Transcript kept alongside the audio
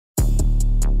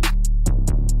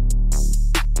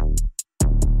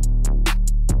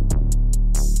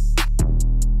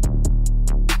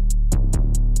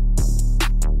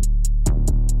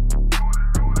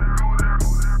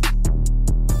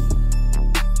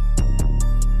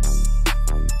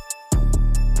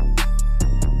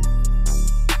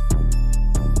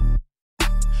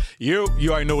You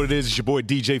already know what it is. It's your boy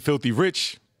DJ Filthy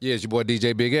Rich. Yeah, it's your boy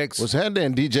DJ Big X. What's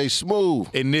happening, DJ Smooth?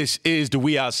 And this is the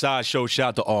We Outside Show. Shout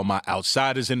out to all my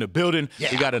outsiders in the building.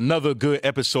 Yeah. We got another good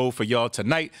episode for y'all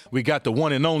tonight. We got the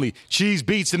one and only Cheez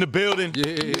Beatz in the building.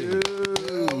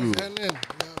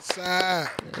 Outside.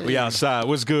 We outside.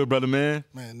 What's good, brother, man?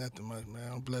 Man, nothing much,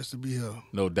 man. I'm blessed to be here.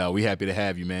 No doubt. We happy to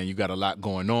have you, man. You got a lot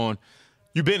going on.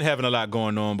 You've been having a lot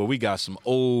going on, but we got some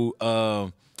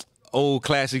old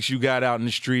classics you got out in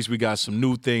the streets. We got some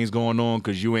new things going on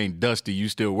because you ain't dusty. You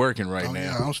still working right now.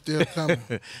 Yeah, I'm still coming.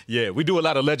 Yeah, we do a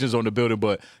lot of legends on the building,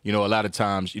 but, a lot of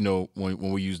times,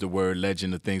 when we use the word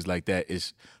legend or things like that,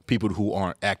 it's people who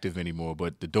aren't active anymore.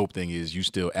 But the dope thing is you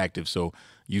still active, so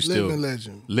you still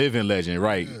living legend,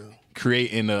 right? Yeah.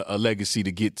 Creating a legacy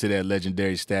to get to that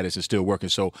legendary status is still working.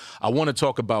 So I want to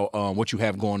talk about what you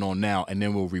have going on now, and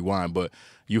then we'll rewind. But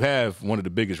you have one of the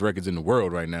biggest records in the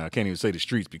world right now. I can't even say the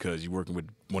streets because you're working with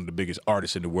one of the biggest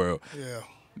artists in the world. Yeah.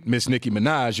 Miss Nicki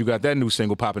Minaj, you got that new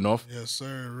single popping off. Yes,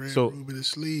 sir. Red Ruby the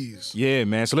Sleeves. Yeah,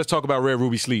 man. So let's talk about Red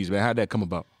Ruby Sleeves, man. How'd that come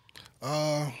about?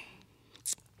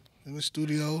 In the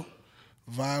studio,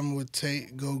 vibing with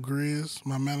Tate, Go Grizz.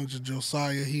 My manager,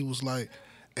 Josiah, he was like,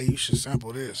 hey, you should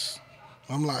sample this.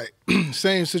 I'm like,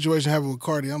 same situation happened with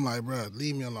Cardi. I'm like, bro,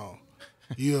 leave me alone.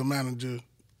 You're a manager.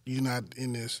 You're not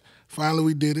in this. Finally,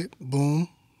 we did it. Boom.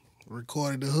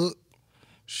 Recorded the hook.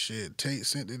 Shit, Tate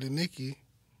sent it to Nicki,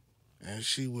 and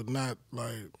she would not,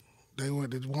 they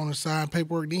want to sign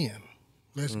paperwork then.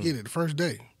 Let's get it, the first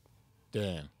day.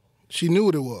 Damn. She knew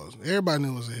what it was. Everybody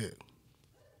knew it was a hit.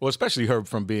 Well, especially her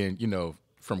from being,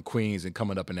 from Queens and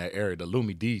coming up in that area, the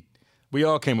Lumi D. We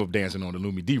all came up dancing on the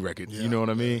Lumi D record. Yeah, you know what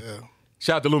I mean? Yeah.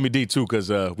 Shout out to Lumi D, too, because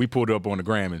we pulled her up on the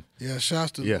gram. And, yeah, shout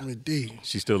out to Lumi D.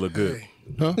 She still look good. Hey.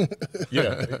 Huh?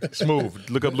 Yeah, smooth.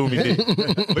 Look up Lumi D.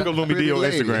 Look up Lumi D on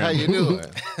lady, Instagram. how you doing?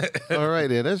 All right,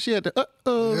 then. She had the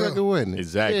record, wasn't it?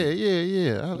 Exactly.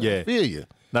 Yeah. I feel you.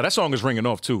 Now, that song is ringing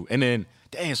off, too. And then,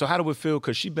 damn, so how do it feel?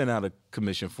 Because she been out of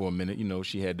commission for a minute.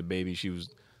 She had the baby. She was,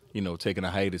 taking a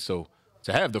hiatus. So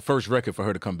to have the first record for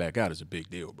her to come back out is a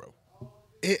big deal, bro.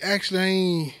 It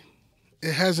actually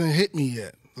it hasn't hit me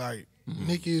yet.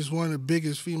 Nicki is one of the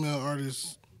biggest female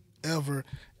artists ever.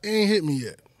 It ain't hit me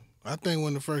yet. I think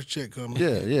when the first check comes.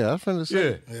 Yeah, I was finna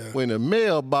say. Yeah. When the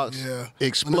mailbox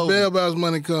explodes. When the mailbox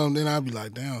money comes, then I'll be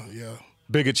like, damn, yeah.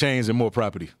 Bigger chains and more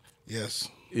property. Yes.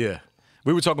 Yeah.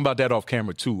 We were talking about that off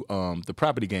camera, too. The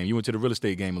property game. You went to the real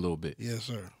estate game a little bit. Yes,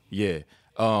 sir. Yeah.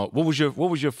 What was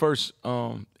your first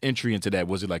entry into that?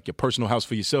 Was it like your personal house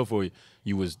for yourself, or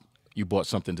you bought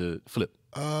something to flip?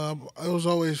 It was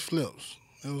always flips.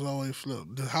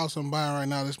 The house I'm buying right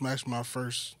now, this is actually my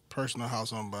first personal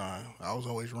house I'm buying. I was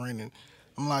always renting.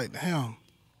 I'm like, damn.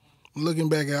 I'm looking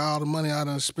back at all the money I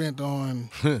done spent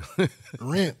on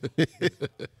rent.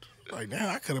 Like,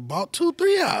 damn, I could have bought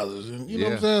 2-3 houses. And you know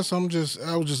what I'm saying? So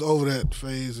I was just over that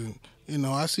phase. And,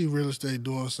 I see real estate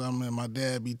doing something, and my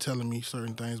dad be telling me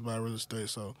certain things about real estate.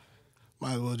 So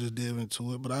might as well just dive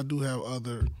into it. But I do have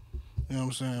other,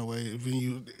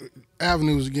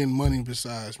 avenues of getting money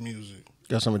besides music.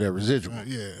 Got some of that residual.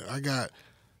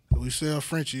 We sell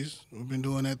Frenchies. We've been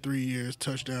doing that 3 years,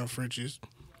 touchdown Frenchies.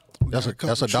 That's a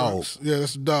dog. Trucks. Yeah,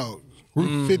 that's a dog.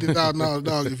 $50,000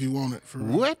 dog if you want it. For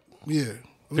real. What? Yeah.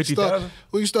 $50,000?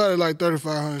 We started like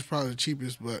 $3,500 is probably the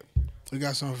cheapest, but we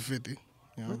got something for $50,000.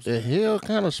 What the hell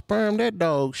kind of sperm that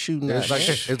dog shooting out?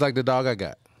 It's like the dog I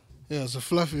got. Yeah, it's a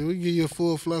fluffy. We give you a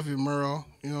full fluffy Merle.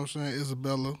 You know what I'm saying?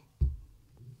 Isabella.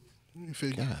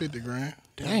 $50,000.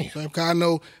 Damn. Cause I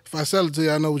know if I sell it to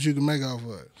you, I know what you can make off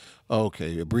of it. Okay,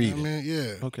 you're breeding.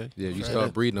 Yeah. Okay. Yeah, you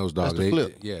start breeding those dogs. That's the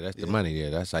flip. That's the money. Yeah,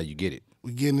 that's how you get it.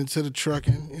 We getting into the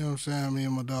trucking, you know what I'm saying, me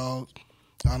and my dogs.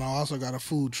 And I also got a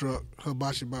food truck,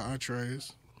 Hibachi by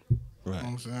Entrees. Right. You know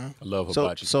what I'm saying? I love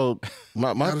hibachi. So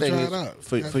my thing try is it out.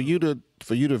 for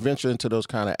you to venture into those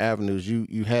kind of avenues,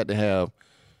 you had to have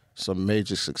some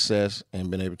major success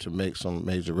and been able to make some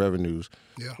major revenues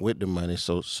with the money.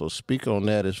 So speak on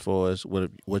that as far as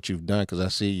what you've done, because I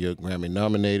see you're Grammy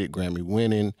nominated, Grammy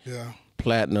winning,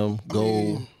 platinum,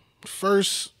 gold.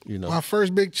 My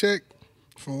first big check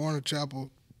from Warner Chapel,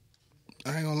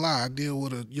 I ain't gonna lie, I deal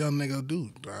with a young nigga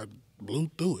dude. I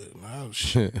blew through it.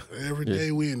 Every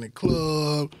day we in the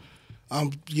club,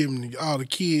 I'm giving all the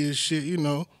kids shit,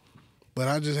 But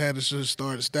I just had to just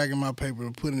start stacking my paper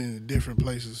and putting it in different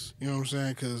places. You know what I'm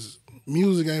saying? Because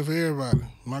music ain't for everybody.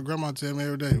 My grandma tell me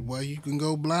every day, boy, you can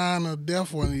go blind or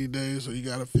deaf one of these days, so you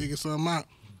got to figure something out.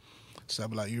 So I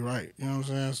be like, you're right. You know what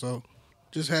I'm saying? So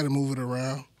just had to move it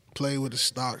around, play with the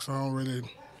stocks. I don't really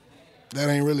that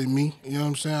ain't really me. You know what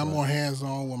I'm saying? I'm more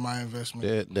hands-on with my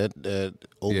investment. That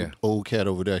old cat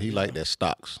over there, he like that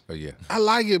stocks. Oh yeah. I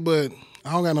like it, but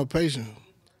I don't got no patience.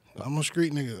 I'm a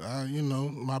street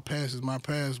nigga. My past is my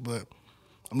past, but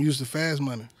I'm used to fast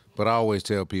money. But I always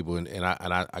tell people, and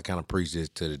I kind of preach this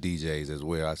to the DJs as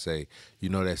well. I say,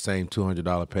 that same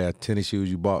 $200 pair of tennis shoes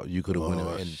you bought, you could have went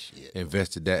and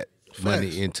invested that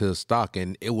money into stock,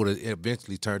 and it would have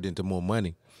eventually turned into more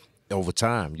money over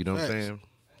time. You know what I'm saying?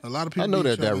 A lot of people. I know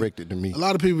that directed to me. A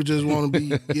lot of people just want to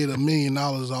get $1 million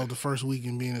off the first week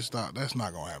and be in the stock. That's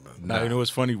not gonna happen. Now you know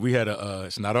what's funny? We had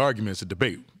it's not an argument, it's a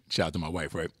debate. Shout out to my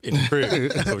wife, right? In the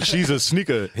crib. So she's a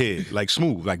sneaker head, like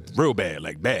smooth, like real bad,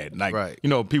 like bad. Like, right.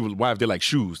 People's wives, they like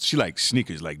shoes. She like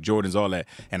sneakers, like Jordans, all that.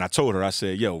 And I told her, I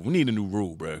said, yo, we need a new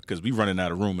rule, bro, because we running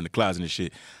out of room in the closet and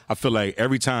shit. I feel like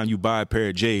every time you buy a pair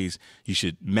of J's, you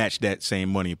should match that same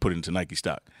money and put it into Nike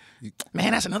stock.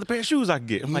 Man, that's another pair of shoes I can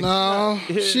get. I'm like, no,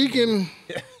 she can.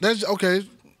 That's okay.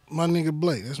 My nigga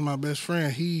Blake, that's my best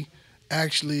friend. He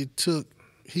actually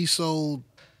sold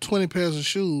 20 pairs of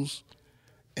shoes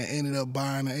and ended up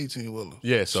buying an 18-wheeler.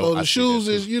 Yeah, so the shoes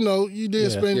is, you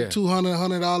did spend $200,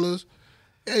 $100.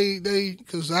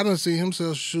 Because I done see him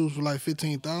sell shoes for like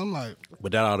 $15,000. I'm like,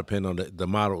 but that all depend on the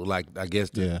model. Like I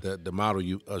guess the model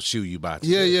shoe you buy.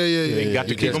 Yeah. You got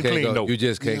to keep them clean though. You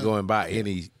just can't go and buy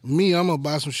any. Me, I'm gonna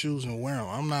buy some shoes and wear them.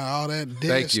 I'm not all that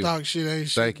dead stock shit. Ain't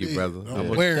shit. Thank you, brother. I'm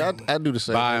wear. I do the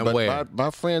same. Buy and wear.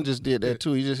 My friend just did that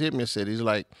too. He just hit me and said, he's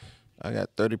like, I got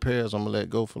 30 pairs. I'm gonna let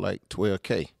go for like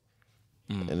 $12K.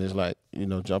 And it's like,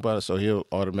 jump out. So he'll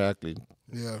automatically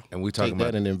and we take talking that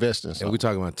about and invest in something. And we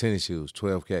talking about tennis shoes,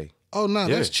 $12K. Oh no,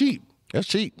 that's cheap. That's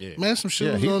cheap. Yeah. Man, some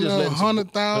shoes on there,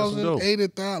 100,000,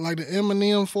 80,000, like the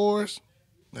Eminem Force.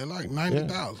 They're like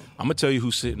 90,000. I'm gonna tell you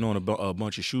who's sitting on a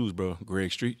bunch of shoes, bro.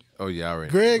 Greg Street. Oh yeah, I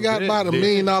already. Greg got about $1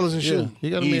 million in shoes. He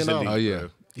got $1 million. Oh yeah.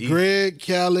 Greg,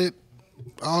 Khaled,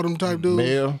 all them type dudes.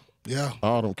 Mel. Yeah.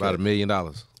 All them. About $1 million.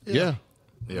 Yeah.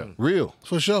 Real.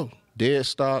 For sure. Dead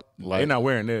stock. Like, They're not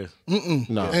wearing theirs.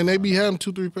 No. And they be having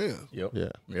 2-3 pairs. Yep. Yeah.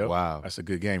 Yep. Wow. That's a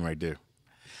good game right there.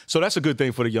 So that's a good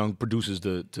thing for the young producers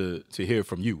to hear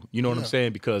from you. You know what I'm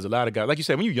saying? Because a lot of guys, like you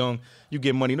said, when you're young, you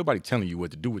get money. Nobody telling you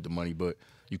what to do with the money, but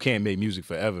you can't make music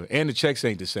forever. And the checks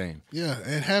ain't the same. Yeah,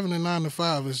 and having a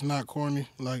 9-to-5 is not corny,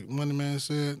 like Money Man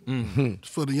said. Mm-hmm.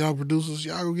 For the young producers,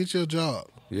 y'all go get your job.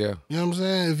 Yeah. You know what I'm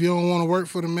saying? If you don't want to work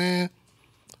for the man,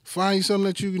 find you something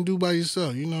that you can do by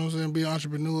yourself. You know what I'm saying? Be an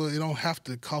entrepreneur. It don't have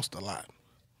to cost a lot.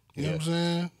 You know what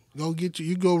I'm saying?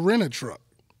 You go rent a truck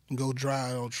and go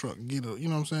drive on truck. Get a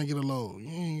load. You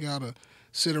ain't got to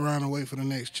sit around and wait for the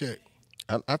next check.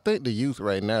 I think the youth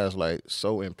right now is like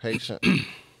so impatient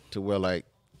to where like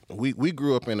we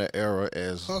grew up in an era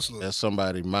as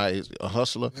somebody my age, a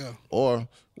hustler. Yeah. Or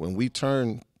when we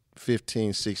turned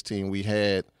 15, 16, we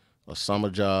had a summer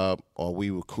job, or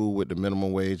we were cool with the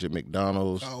minimum wage at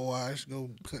McDonald's.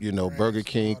 Burger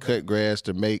King, cut grass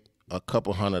to make a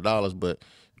couple $100. But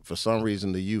for some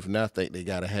reason, the youth now think they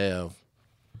got to have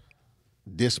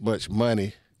this much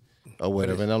money or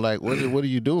whatever. And I'm like, what are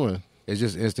you doing? It's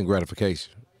just instant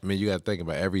gratification. I mean, you got to think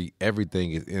about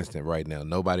everything is instant right now.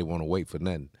 Nobody want to wait for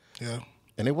nothing. Yeah.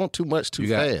 And they want too much too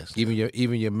fast.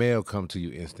 Even your mail come to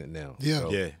you instant now.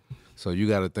 Yeah. So you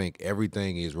got to think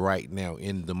everything is right now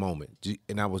in the moment.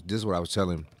 And this is what I was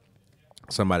telling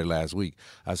somebody last week.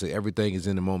 I said everything is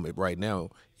in the moment right now.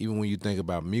 Even when you think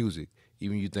about music,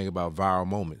 even when you think about viral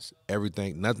moments,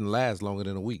 nothing lasts longer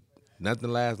than a week.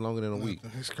 Nothing lasts longer than a week.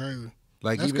 It's crazy.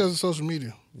 That's because of social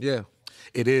media. Yeah.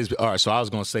 It is. All right, so I was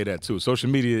going to say that too.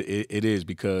 Social media, it is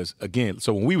because, again,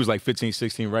 so when we was like 15,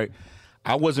 16, right,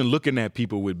 I wasn't looking at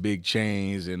people with big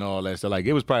chains and all that stuff. Like,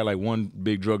 it was probably like one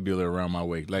big drug dealer around my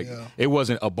way. Like, It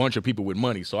wasn't a bunch of people with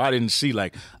money. So I didn't see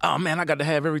like, oh, man, I got to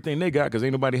have everything they got because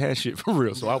ain't nobody had shit for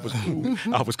real. So I was cool.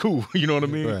 I was cool. You know what I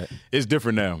mean? Right. It's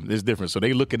different now. It's different. So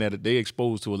they looking at it. They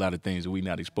exposed to a lot of things that we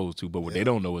not exposed to. But what they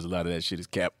don't know is a lot of that shit is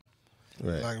cap.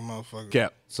 Right. Like a motherfucker.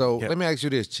 Cap. So let me ask you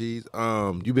this, Cheez.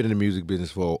 You've been in the music business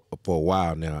for a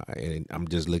while now, and I'm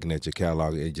just looking at your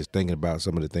catalog and just thinking about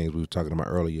some of the things we were talking about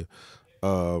earlier.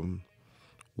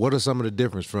 What are some of the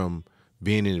difference from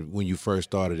being in when you first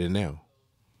started and now?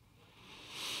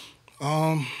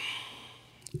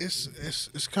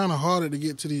 It's kind of harder to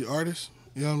get to these artists.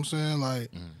 You know what I'm saying? Like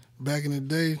back in the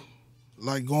day,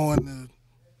 like going to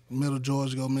Middle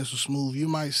Georgia, go Mr. Smooth, you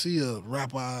might see a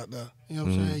rapper out there. You know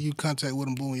what I'm saying? You contact with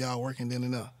them, boom, y'all working then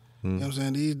and there. You know what I'm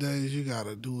saying? These days, you got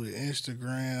to do the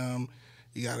Instagram.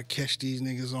 You got to catch these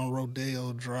niggas on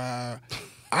Rodeo Drive.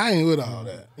 I ain't with all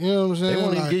that. You know what I'm saying? They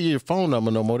won't even give you your phone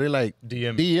number no more. They like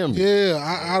DM you.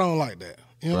 Yeah, I don't like that.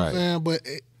 You know what I'm saying? But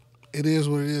it is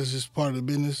what it is. It's part of the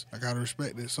business. I gotta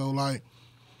respect it. So like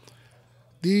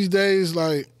these days,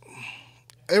 like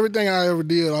everything I ever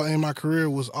did in my career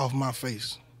was off my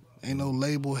face. Ain't no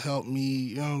label helped me.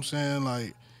 You know what I'm saying?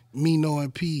 Like me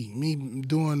knowing P, me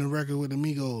doing the record with the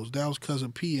Migos, that was because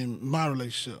of P and my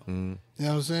relationship. You know what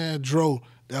I'm saying? Dro,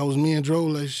 that was me and Dro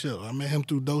relationship. I met him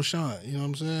through Doshan. You know what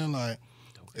I'm saying? Like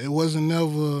it wasn't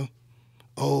never,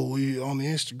 we on the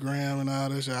Instagram and all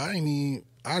that shit.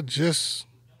 I just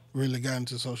really got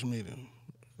into social media.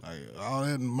 Like all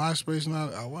that MySpace and all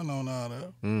that, I wasn't on all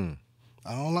that.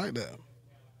 I don't like that.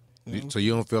 So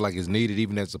you don't feel like it's needed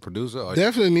even as a producer? Or?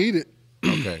 Definitely needed.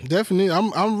 Okay. Definitely.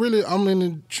 I'm in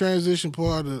the transition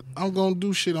part of, I'm gonna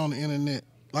do shit on the internet.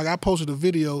 Like I posted a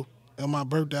video on my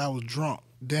birthday, I was drunk,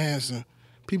 dancing.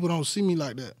 People don't see me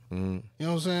like that. You know what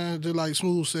I'm saying? Just like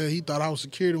Smooth said, he thought I was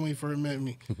security when he first met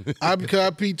me. Because I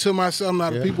peep to myself, I'm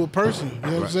not a people person. You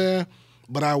know what I'm saying?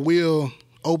 But I will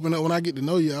open up, when I get to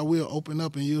know you, I will open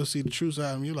up and you'll see the true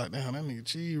side of me. You're like, damn, that nigga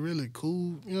Cheez really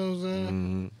cool. You know what I'm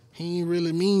saying? He ain't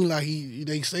really mean like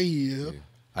they say he is.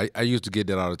 Yeah. I used to get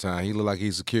that all the time. He look like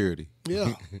he's security.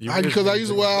 Yeah. Because I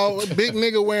used to wear big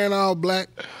nigga wearing all black.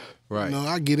 Right. You know,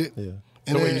 I get it. Yeah.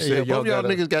 And So then, when you say both y'all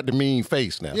niggas got the mean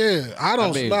face now. yeah, I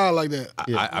don't smile like that.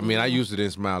 I mean, I used to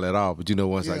didn't smile at all, but you know,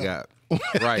 once I got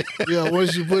right. Yeah,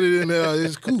 once you put it in there,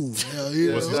 it's cool.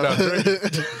 Yeah. Once you stop drinking.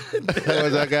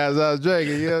 Once I got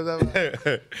drinking, you know what I'm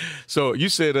saying? So you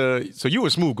said, so you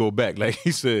and Smooth go back, like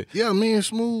he said. Yeah, me and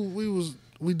Smooth,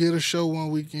 we did a show one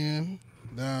weekend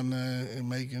down there in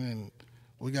Macon, and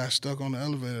we got stuck on the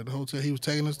elevator at the hotel. He was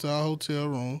taking us to our hotel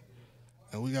room,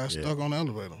 and we got stuck on the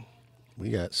elevator. We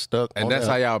got stuck. And that's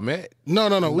how y'all met?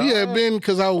 No. We had been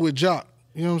because I was with Jock.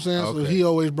 You know what I'm saying? Okay. So he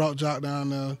always brought Jock down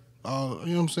there. You know what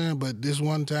I'm saying? But this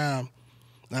one time,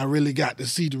 I really got to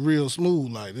see the real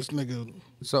Smooth. Like this nigga.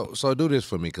 So do this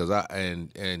for me, cause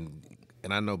and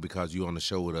I know because you on the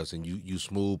show with us and you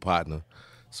Smooth partner.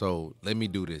 So let me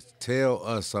do this. Tell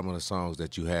us some of the songs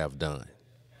that you have done.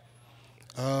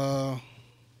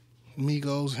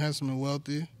 Migos, Handsome and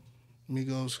Wealthy.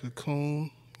 Migos, Cocoon.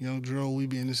 Young Dro, We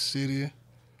Be in the City.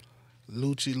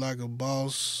 Lucci Like a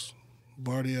Boss.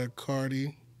 Bartier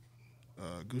Cardi.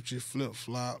 Gucci Flip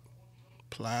Flop.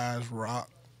 Plies Rock.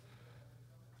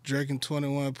 Drake and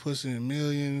 21 Pussy in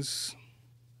Millions.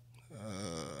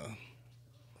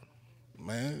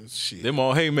 Man, shit. Them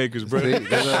all haymakers, bro.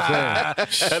 That's what I'm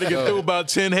saying. Had to get through about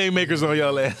 10 haymakers on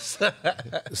y'all ass.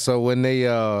 So when they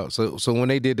so when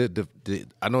they did the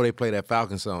I know they played that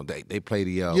Falcon song. They play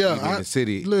the in the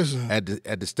city. Listen,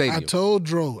 at the stadium. I told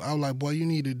Dro, I was like, boy, you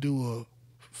need to do a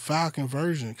Falcon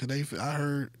version, cause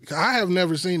I have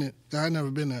never seen it. I had never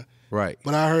been there. Right.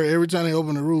 But I heard every time they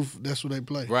open the roof, that's what they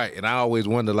play. Right. And I always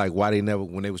wonder like why they never,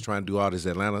 when they was trying to do all this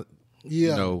Atlanta, you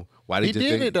know, why they He just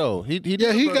did it though. He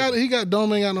got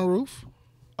Dome Ain't Got No Roof.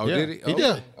 Oh, Yeah. did he? He Oh, did.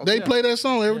 okay. They play that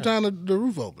song every time the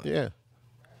roof open. Yeah.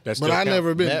 That's But I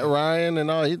never been Matt there. Ryan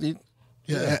and all.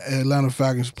 Atlanta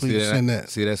Falcons, please send that.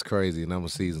 See, that's crazy, and I'm a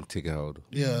season ticket holder.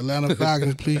 Yeah, Atlanta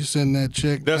Falcons, please send that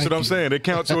check. That's Thank what I'm you. saying. It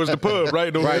counts towards the pub,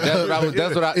 right? Right,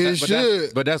 that's what I. It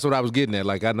should. But that's what I was getting at.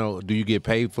 Like, I know. Do you get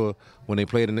paid for when they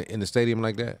played in the stadium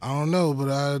like that? I don't know, but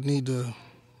I need to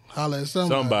holler at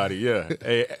somebody. Yeah.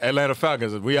 Hey, Atlanta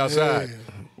Falcons, we outside.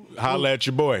 Holla at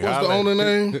your boy. What's the owner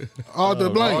name? Arthur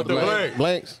Blank. Arthur Blank.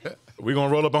 Blanks. We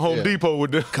gonna roll up a Home Depot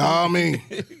with the. Call me.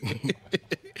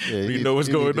 Yeah, We know what's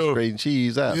you need going to on. Straighten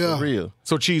Cheese out Yeah. for real.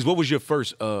 So, Cheez, what was your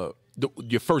first?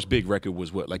 Your first big record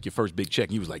was what? Like your first big check?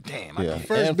 And you was like, damn. Yeah.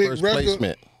 First And big first record.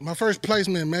 placement. My first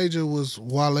placement major was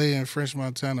Wale and French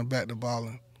Montana, Back to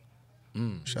Ballin'.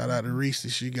 Shout out to Reese,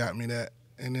 she got me that.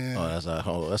 And then That's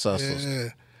our yeah.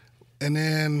 And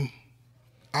then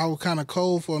I was kind of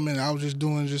cold for a minute. I was just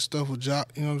doing stuff with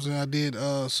Jock. You know what I'm saying? I did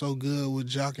So Good with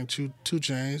Jock and Two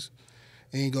Chainz.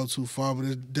 It ain't go too far, but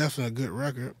it's definitely a good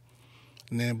record.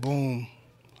 And then boom,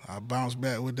 I bounced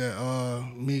back with that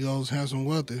Migos Handsome and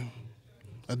Wealthy.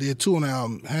 I did two on the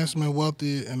album, Handsome and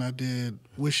Wealthy, and I did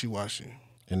Wishy Washy.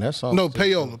 And that song. No,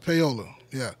 Payola.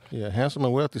 Yeah. Yeah, Handsome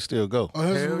and Wealthy still go. Oh,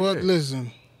 Handsome and Wealthy. yeah.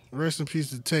 Listen, rest in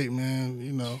peace to Tate, man.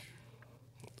 You know.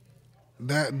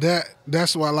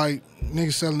 That's why, like,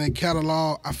 niggas selling their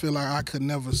catalog, I feel like I could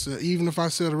never sell. Even if I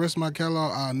sell the rest of my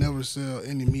catalog, I'll never sell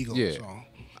any Migos song.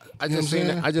 I You know just what I'm seen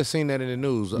that. saying? I just seen that in the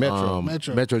news. Metro.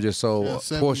 Metro just sold Yeah, a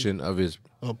 70. portion of his.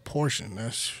 A portion.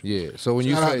 That's So when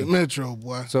you shout out say to Metro,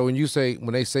 boy. so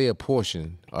when they say a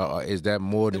portion, is that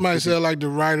more It than might 50? sell like the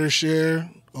writer's share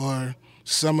or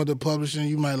some of the publishing.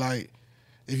 You might like,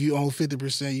 if you own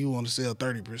 50%, you want to sell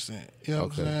 30%. You know what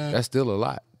I'm Okay, saying? that's still a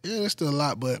lot. Yeah, that's still a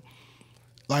lot, but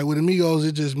like with Amigos,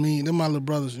 it just mean, they're my little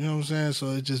brothers, you know what I'm saying? So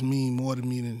it just mean more to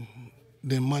me than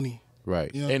than money.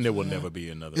 Right. You know and there will never be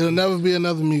another. It'll never be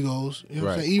another Migos. You know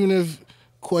what I'm saying? Even if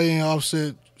Quay and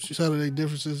Offset settle their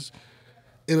differences,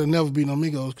 it'll never be no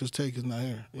Migos because Take is not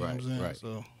here. You know what I'm saying? Right.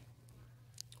 So,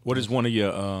 what is one of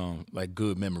your like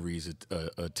good memories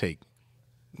of Take?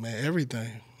 Man,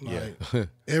 everything. Like,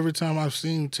 every time I've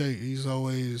seen Take, he's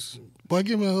always, boy,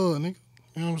 give me a hug, nigga.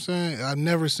 You know what I'm saying? I've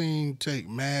never seen Take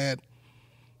mad.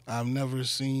 I've never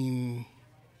seen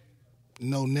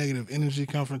no negative energy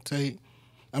come from Take.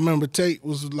 I remember Tate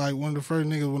was like one of the first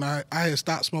niggas when I had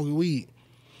stopped smoking weed.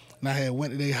 And I had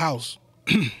went to their house.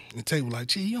 And Tate was like,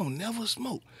 gee, you don't never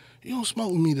smoke. You don't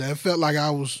smoke with me today. It felt like I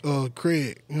was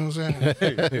Craig. You know what I'm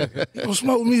saying? You don't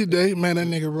smoke with me today. Man, that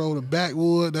nigga rolled a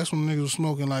backwood. That's when niggas was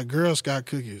smoking like Girl Scout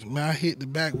cookies. Man, I hit the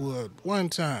backwood one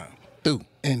time.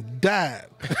 And died.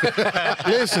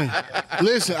 Listen,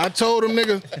 I told him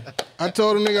nigga,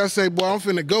 I said, boy, I'm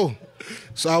finna go.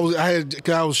 So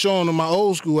I was showing them my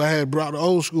old school. I had brought the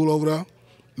old school over there.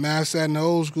 Man, I sat in the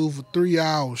old school for 3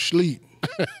 hours, sleep.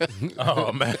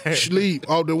 Oh, man. Sleep.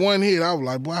 Off the one hit, I was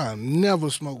like, boy, I'll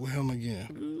never smoke with him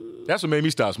again. That's what made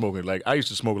me stop smoking. Like, I used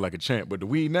to smoke like a champ, but the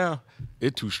weed now,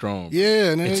 it's too strong.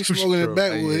 Yeah, and then they smoking the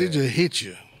backwood, it just hit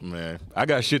you. Man, I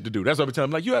got shit to do. That's what I'm telling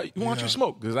him. Like, you want your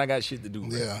smoke? Because I got shit to do.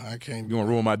 Man. Yeah, I can't. You want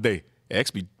to ruin my day. X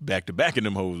be back to back in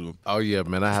them hoes. Oh, yeah,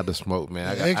 man, I had to smoke, man.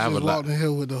 I have just walked in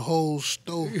here with the whole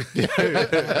stove.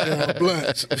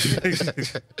 Blunts.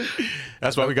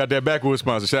 That's why we got that Backwood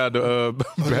sponsor. Shout out to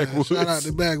Backwoods. Shout out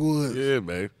to Backwoods. Yeah,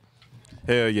 man.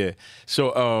 Hell yeah.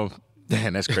 So,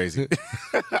 damn, that's crazy.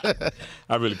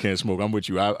 I really can't smoke. I'm with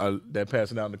you. That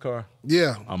passing out in the car?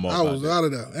 Yeah. I was out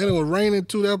of there. And it was raining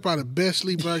too. That was probably the best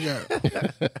sleep I got.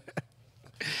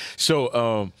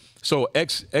 So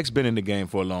X been in the game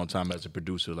for a long time as a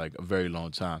producer, like a very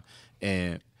long time.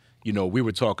 And, you know, we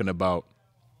were talking about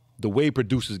the way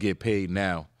producers get paid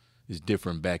now is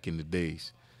different back in the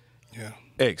days. Yeah.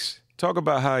 X, talk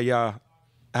about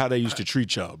how they used to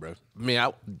treat y'all, bro. I mean,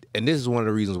 and this is one of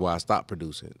the reasons why I stopped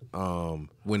producing.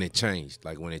 When it changed,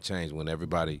 when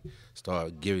everybody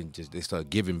started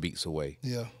giving beats away.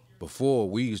 Yeah. Before,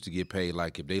 we used to get paid,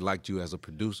 like, if they liked you as a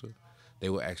producer, they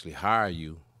would actually hire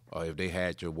you, or if they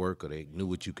had your work or they knew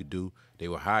what you could do, they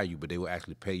would hire you, but they would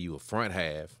actually pay you a front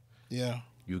half. Yeah.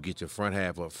 You get your front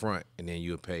half up front, and then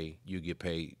you get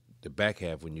paid the back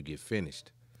half when you get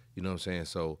finished. You know what I'm saying?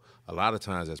 So a lot of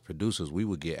times as producers, we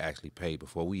would get actually paid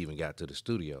before we even got to the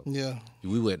studio. Yeah.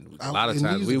 We wouldn't. A lot of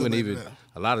times we wouldn't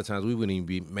even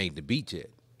be made the beat yet.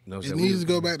 You know what I'm saying? It needs to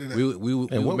go back to that.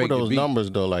 And what were those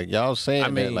numbers though? Like y'all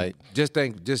saying that, like just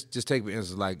take for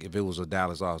instance, like if it was a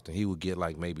Dallas Austin, he would get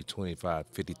like maybe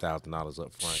 $25,000-$50,000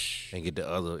 up front, and get the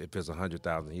other. If it's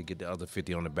 $100,000, he'd get the other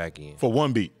 50 on the back end for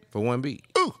one beat.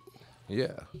 Ooh,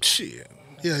 yeah. Shit.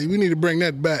 Yeah, we need to bring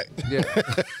that back. Yeah,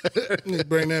 we need to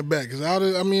bring that back because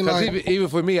I mean, like even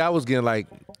for me, I was getting like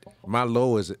my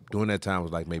lowest during that time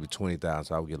was like maybe 20,000,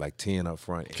 so I would get like 10 up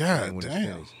front. God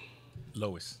damn.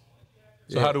 Lowest.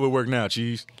 So how do it work now,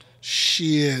 Cheese?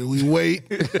 Shit, we wait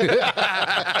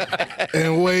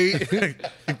and wait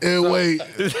and wait.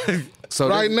 So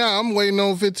right now, I'm waiting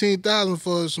on 15,000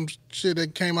 for some shit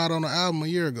that came out on the album a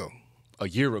year ago. A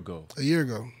year ago.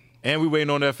 And we waiting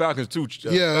on that Falcons too.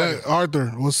 Arthur,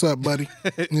 what's up, buddy?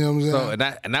 You know what I'm saying?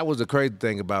 So, and that was the crazy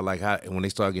thing about like how when they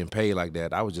started getting paid like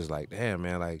that, I was just like, damn,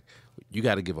 man, like you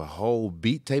got to give a whole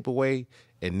beat tape away,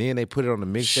 and then they put it on the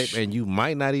mixtape, and you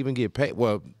might not even get paid.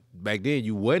 Well, back then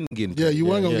you wasn't getting paid. Yeah, you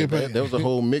wasn't gonna get paid. There was a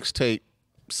whole mixtape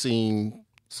scene.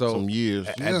 Some years.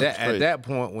 At that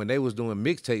point, when they was doing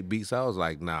mixtape beats, I was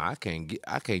like, nah, I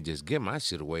can't just give my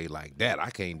shit away like that. I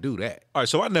can't do that. All right,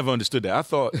 so I never understood that. I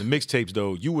thought the mixtapes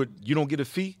though, you don't get a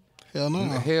fee? Hell no.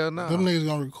 Hell no. Them niggas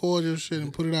gonna record your shit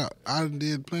and put it out. I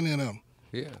did plenty of them.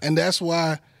 Yeah. And that's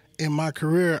why in my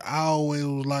career, I always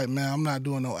was like, man, I'm not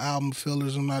doing no album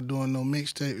fillers. I'm not doing no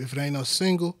mixtape. If it ain't no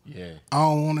single, I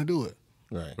don't want to do it.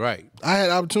 Right. I had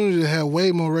opportunity to have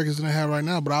way more records than I have right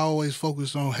now, but I always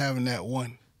focused on having that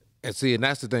one. And see, and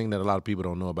that's the thing that a lot of people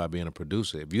don't know about being a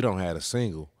producer. If you don't have a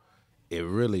single, it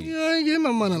really... Yeah, I ain't getting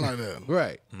no money like that.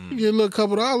 Right. You get a little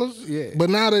couple dollars. Yeah. But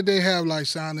now that they have like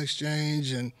Sound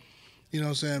Exchange and, you know what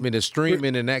I'm saying? I mean, the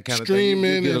streaming and that kind of thing,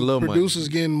 streaming you get a little and producers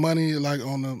money. getting money like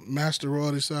on the master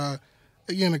royalty side,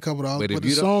 they getting a couple dollars. But the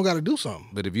song got to do something.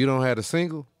 But if you don't have a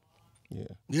single...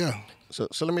 Yeah. So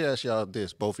let me ask y'all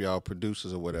this, both of y'all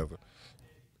producers or whatever.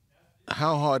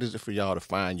 How hard is it for y'all to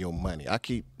find your money? I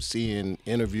keep seeing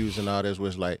interviews and all this where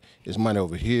it's like, it's money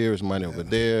over here, it's money over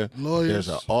there. Lawyers. There's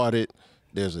an audit.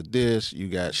 there's a disc, you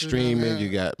got streaming, you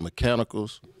got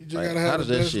mechanicals. You just gotta have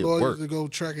the best lawyers to go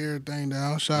track everything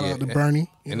down. Shout out to Bernie.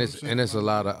 It's a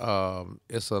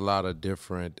lot of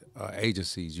different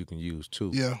agencies you can use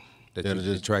too. Yeah. That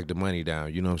just track the money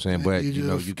down. You know what I'm saying? But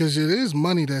because it is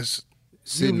money that's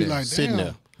sitting there. Like, sitting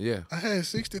there. Yeah. I had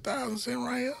 60,000 sitting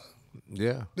right here.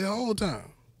 Yeah. The whole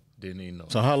time. Didn't even know.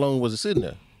 So how long was it sitting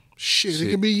there? Shit,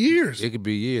 it could be years. It could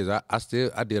be years. I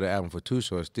did an album for Too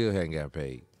Short, still hadn't got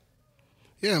paid.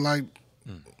 Yeah, like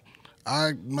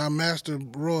my master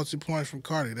royalty points from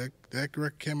Cardi. That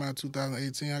record came out in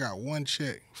 2018. I got one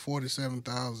check,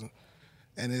 $47,000,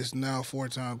 and it's now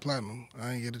 4-time platinum.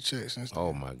 I ain't get a check since then.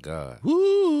 Oh my God.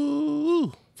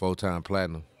 Woo! 4-time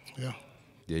platinum. Yeah.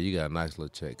 Yeah, you got a nice little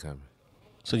check coming.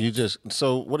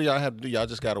 So what do y'all have to do? Y'all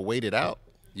just gotta wait it out?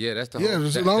 Yeah, that's the whole thing.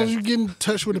 As long as you get in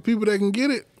touch with the people that can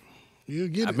get it, you'll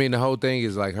get it. I mean, the whole thing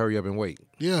is like hurry up and wait.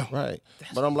 Yeah. Right.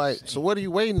 But I'm like, so what are you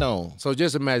waiting on? So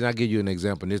just imagine, I'll give you an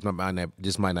example. And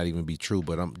this might not even be true,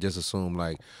 but I'm just assume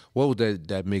like, what was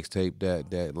that mixtape,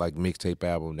 that like mixtape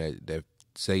album that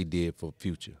Say did for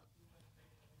Future?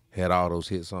 Had all those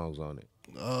hit songs on it.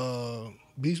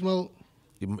 Beast Mode?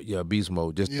 Yeah, Beast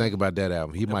Mode. Just think about that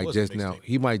album. He might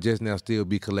just now still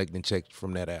be collecting checks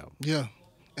from that album. Yeah.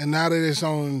 And now that it's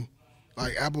on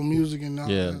like Apple Music and all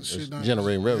that shit, it's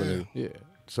generating revenue. Yeah.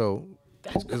 So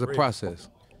it's a process.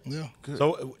 Yeah.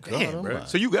 So bro.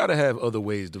 So you got to have other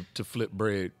ways to flip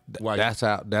bread. That's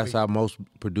how most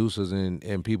producers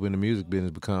and people in the music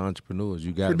business become entrepreneurs.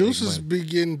 You got producers be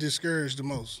getting discouraged the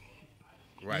most.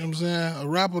 Right. You know what I'm saying? A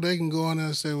rapper, they can go in there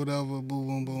and say whatever, boom,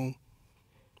 boom, boom.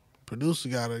 Producer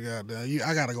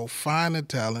I gotta go find the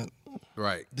talent.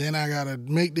 Right. Then I gotta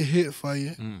make the hit for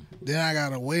you. Then I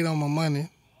gotta wait on my money.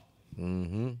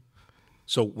 Mm-hmm.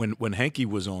 So when Hanky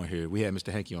was on here, we had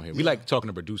Mr. Hanky on here. We like talking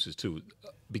to producers too,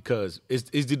 because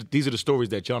these are the stories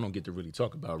that y'all don't get to really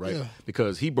talk about, right? Yeah.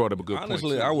 Because he brought up a good point.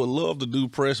 Honestly, I would love to do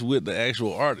press with the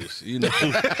actual artist. You know,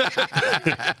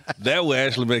 that would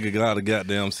actually make a lot of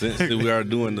goddamn sense that we are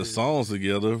doing the songs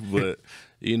together, but.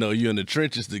 You know, you're in the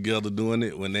trenches together doing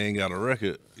it when they ain't got a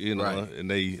record, you know, right. And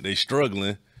they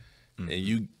struggling. Mm-hmm.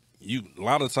 And you a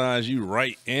lot of times you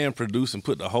write and produce and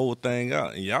put the whole thing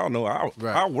out. And y'all know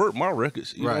I work my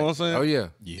records, you know what I'm saying? Oh, yeah.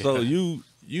 So you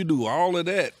do all of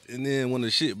that, and then when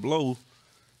the shit blow,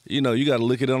 you know, you got to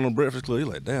look at it on the Breakfast Club. You're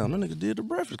like, damn, that nigga did the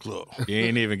Breakfast Club. You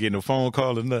ain't even getting a phone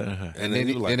call or nothing. And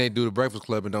then they do the Breakfast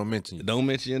Club and don't mention you. Don't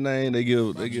mention your name.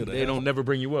 They don't never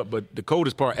bring you up. But the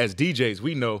coldest part, as DJs,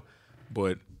 we know,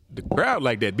 but the crowd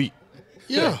like that beat.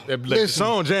 Yeah. Like the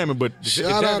song jamming, but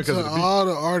shout out to all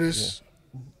the artists.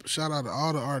 Yeah. Shout out to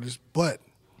all the artists. But,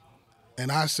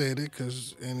 and I said it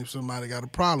and if somebody got a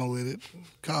problem with it,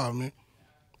 call me.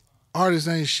 Artists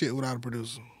ain't shit without a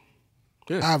producer.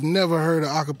 Yeah. I've never heard an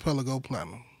acapella go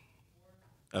platinum.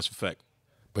 That's a fact.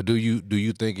 But do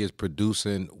you think it's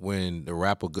producing when the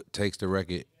rapper takes the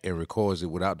record and records it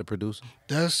without the producer?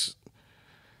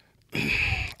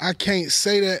 I can't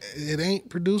say that it ain't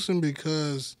producing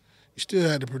because you still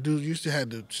had to produce. You still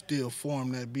had to still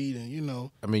form that beat, and you know.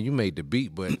 I mean, you made the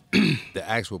beat, but the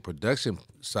actual production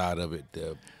side of it.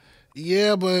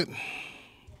 Yeah, but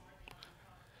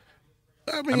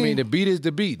I mean, the beat is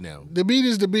the beat now. The beat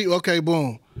is the beat. Okay,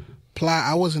 boom.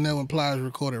 I wasn't there when Plies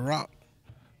recorded Rock.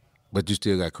 But you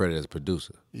still got credit as a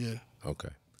producer. Yeah. Okay.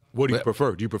 What do you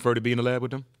prefer? Do you prefer to be in the lab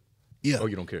with them? Yeah. Or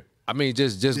you don't care? I mean,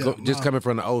 just coming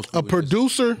from the old school. A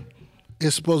producer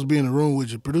is supposed to be in the room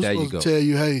with you. Producer supposed to tell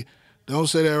you, hey, don't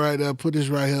say that right there. Put this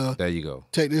right here. There you go.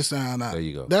 Take this sound out. There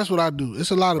you go. That's what I do.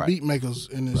 It's a lot of beat makers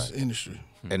in this industry.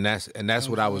 And that's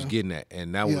what I was getting at.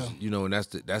 And that was, you know, and that's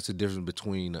the difference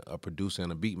between a producer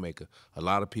and a beat maker. A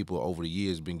lot of people over the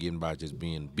years been getting by just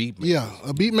being beat makers. Yeah,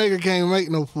 a beat maker can't make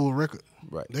no full record.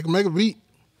 Right. They can make a beat,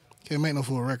 can't make no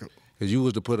full record. Because you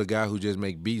was to put a guy who just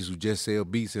make beats, who just sell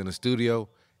beats in the studio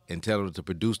and tell him to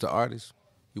produce the artist,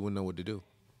 you wouldn't know what to do.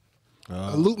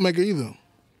 A loop maker either.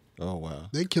 Oh, wow.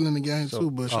 They killing the game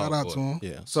too, but shout out to them.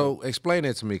 Yeah. So explain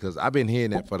that to me, because I've been hearing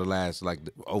that for the last,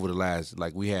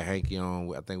 we had Hanky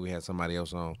on, I think we had somebody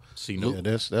else on. Yeah,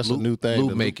 that's a new thing.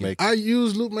 Loop making. I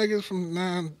use loop makers from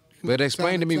 9. But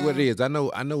explain to me what it is. I know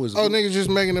it's niggas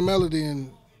just making the melody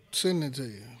and sending it to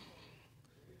you.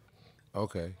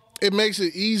 Okay. It makes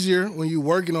it easier when you're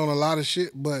working on a lot of shit,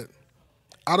 but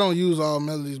I don't use all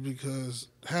melodies because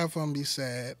half of them be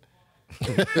sad.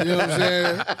 You know what I'm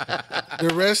saying?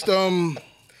 The rest of them,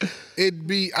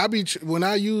 when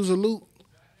I use a loop,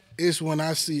 it's when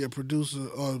I see a producer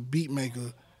or a beat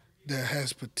maker that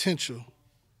has potential.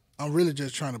 I'm really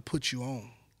just trying to put you on.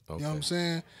 Okay. You know what I'm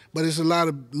saying? But it's a lot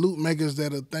of loop makers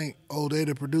that'll think, oh, they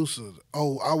the producer.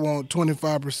 Oh, I want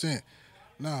 25%.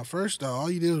 Nah, first off, all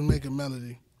you did was make a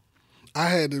melody. I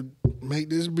had to make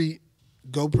this beat,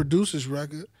 go produce this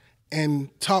record, and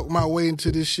talk my way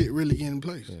into this shit really getting in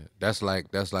place. Yeah. That's like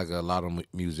a lot of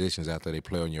musicians after they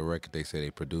play on your record, they say they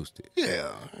produced it.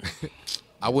 Yeah.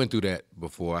 I went through that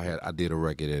before. I did a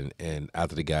record, and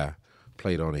after the guy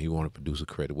played on it, he wanted producer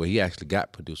credit. Well, he actually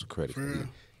got producer credit.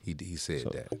 He said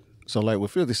that. So like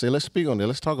with Filthy said, let's speak on that.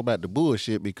 Let's talk about the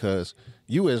bullshit, because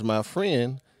you as my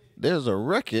friend, there's a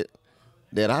record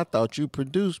that I thought you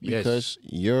produced because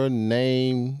your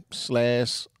name / a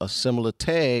similar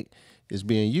tag is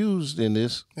being used in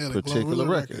this particular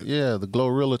record. Yeah, the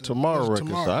Glorilla Tomorrow record.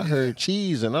 So I heard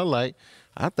Cheez, and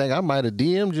I think I might have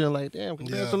DM'd you and like, damn,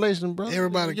 congratulations, bro.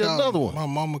 Everybody called another one. My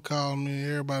mama called me.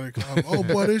 Everybody called me. Oh,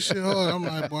 boy, this shit hard. I'm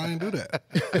like, boy, I ain't do that.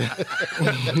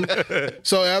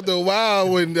 So after a while,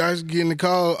 when I was getting the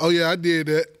call, oh, yeah, I did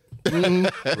that.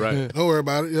 Right. Don't worry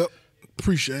about it. Yep.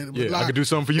 Appreciate it. But Yeah, I could do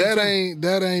something for you that too.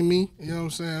 That ain't me. You know what I'm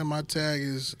saying? My tag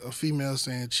is a female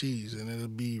saying Cheez, and it'll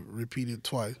be repeated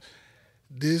twice.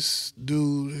 This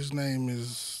dude, his name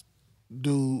is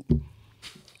Dude.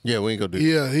 Yeah, we ain't gonna do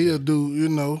Yeah, he a dude, you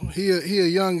know. He a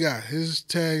young guy. His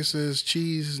tag says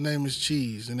Cheez, his name is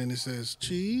Cheez. And then it says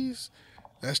Cheez.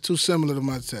 That's too similar to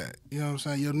my tag. You know what I'm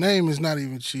saying? Your name is not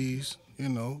even Cheez, you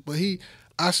know. But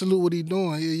I salute what he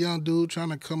doing. He a young dude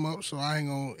trying to come up, so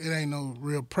it ain't no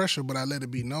real pressure, but I let it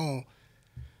be known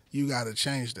you gotta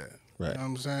change that. Right. You know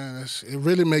what I'm saying? It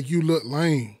really make you look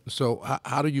lame. So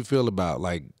how do you feel about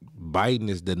like biting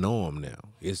is the norm now?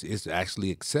 It's actually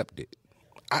accepted.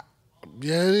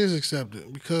 Yeah, it is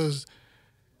accepted because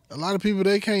a lot of people,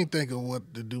 they can't think of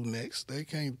what to do next. They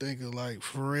can't think of, like,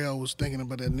 Pharrell was thinking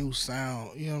about that new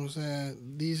sound. You know what I'm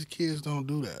saying? These kids don't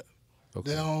do that.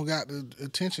 Okay. They don't got the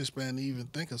attention span to even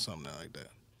think of something like that.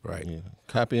 Right. Yeah.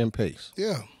 Copy and paste.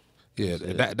 Yeah. Yeah,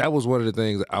 that was one of the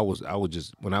things I was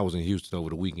just, when I was in Houston over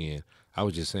the weekend, I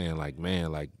was just saying, like,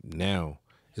 man, like, now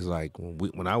it's like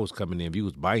when I was coming in, if you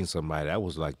was biting somebody, that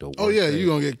was like the worst thing. You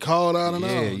gonna get called out and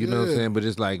all. Yeah, you know what I'm saying? But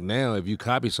it's like now, if you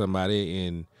copy somebody,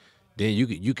 and then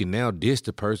you can now diss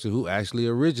the person who actually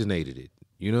originated it.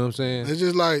 You know what I'm saying? It's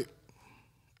just like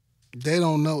they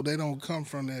don't know. They don't come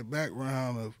from that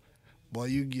background of, boy,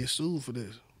 you get sued for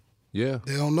this. Yeah.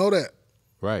 They don't know that.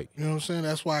 Right. You know what I'm saying?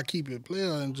 That's why I keep it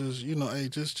clear and just, you know, hey,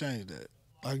 just change that.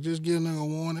 Like, just give a nigga a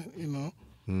warning, you know.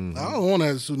 Mm-hmm. I don't want to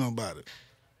have to sue nobody.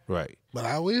 Right. But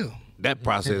I will. That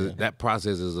process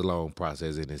is a long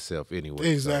process in itself anyway.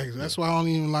 Exactly. So, that's why I don't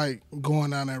even like going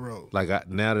down that road. Like,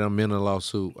 now that I'm in a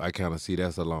lawsuit, I kind of see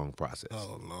that's a long process.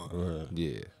 Oh, Lord.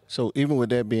 Yeah. So even with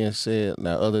that being said,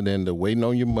 now other than the waiting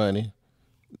on your money,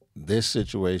 this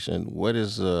situation,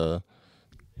 what's the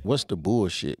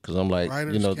bullshit? Because I'm like,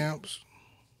 Writers' you know, camps.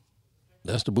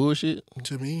 That's the bullshit?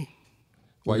 To me.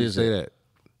 Why you say that?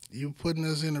 You putting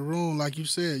us in a room, like you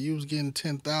said, you was getting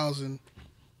 10,000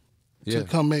 to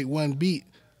come make one beat.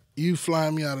 You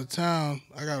flying me out of town,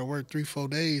 I gotta work 3-4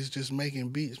 days just making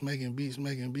beats,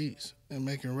 and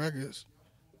making records.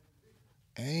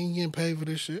 I ain't getting paid for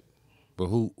this shit. But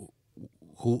who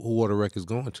are the records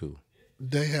going to?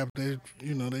 They have they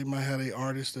might have their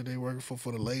artists that they working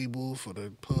for the label, for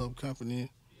the pub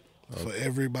company, for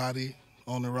everybody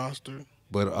on the roster.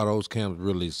 But are those camps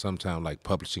really sometimes like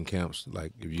publishing camps?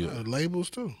 Like if you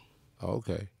labels too. Oh,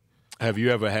 okay. Have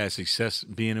you ever had success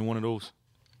being in one of those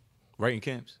writing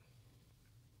camps?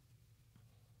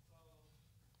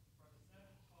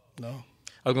 No.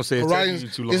 I was gonna say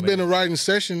it's been a writing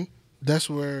session. That's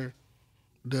where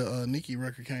the Nicki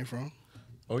record came from.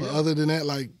 Oh, but yeah. other than that,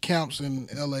 like camps in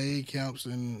LA, camps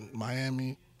in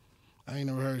Miami, I ain't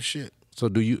never heard shit. So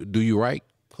do you write?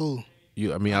 Cool.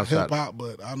 Outside hip hop,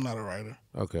 but I'm not a writer.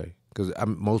 Okay, because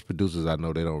most producers I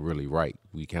know, they don't really write.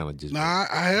 We kind of just. Nah,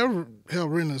 I have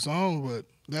written a song, but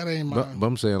that ain't my. But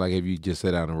I'm saying, like, if you just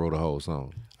sat down and wrote a whole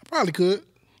song, I probably could.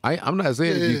 I'm not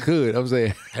saying if you could. I'm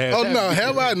saying.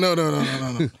 Have I?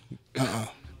 No.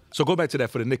 So go back to that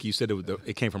for the Nicki. You said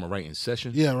it came from a writing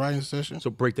session. Yeah, writing session.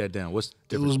 So break that down. What's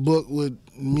different? It was booked with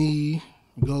me,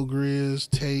 Go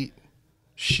Grizz, Tate,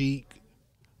 Chic,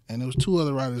 and there was 2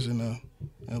 other writers in there.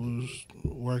 And we was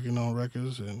working on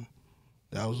records, and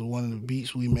that was one of the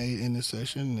beats we made in the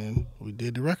session, and we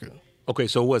did the record. Okay,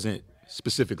 so it wasn't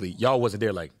specifically, y'all wasn't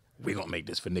there like, we're going to make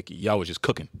this for Nicki. Y'all was just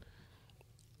cooking.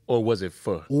 Or was it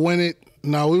for?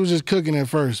 No, we was just cooking at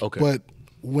first. Okay. But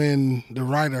when the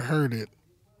writer heard it,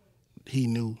 he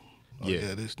knew,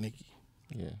 yeah, this Nicki.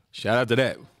 Yeah. Shout out to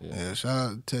that. Yeah,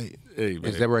 shout out to Tate. Hey, man.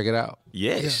 Is that record out?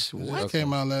 Yes. Yeah, that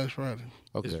came out last Friday.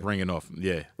 Okay. It's ringing off.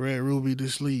 Yeah. Red Ruby the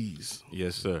Sleeves.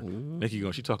 Yes, sir.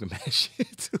 Nicki she talking bad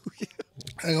shit too.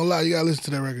 I ain't gonna lie, you gotta listen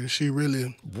to that record. She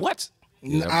really. What?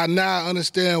 Yeah. I now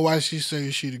understand why she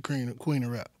says she the queen of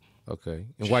rap. Okay.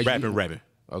 And why rapping.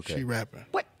 Okay. She rapping.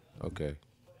 What? Okay.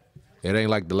 It ain't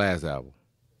like the last album.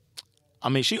 I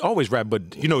mean, she always rap,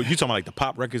 but you talking about like the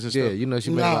pop records and stuff. Yeah,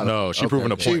 she made a lot of. No, she proving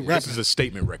a okay. point. This is a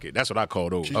statement record. That's what I call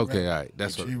those. Okay, all right.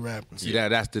 That's what She rapping. See,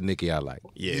 that's the Nicki I like.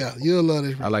 Yeah, you'll love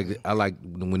this. I like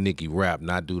when Nicki rap,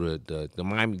 not do the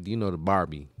Miami, the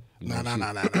Barbie.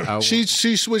 Nah. She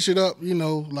switch it up,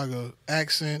 like a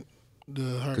accent,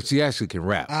 her Cause she actually can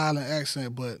rap. island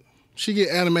accent, but she get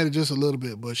animated just a little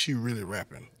bit, but she really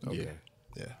rapping. Okay.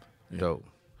 Yeah. Dope.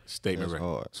 Statement record.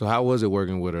 Hard. So how was it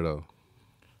working with her though?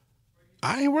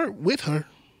 I ain't worked with her.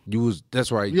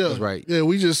 That's right. Yeah, That's right. Yeah,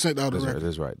 we just sent out the That's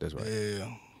record. right. That's right.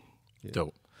 Yeah.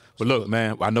 Dope. But look,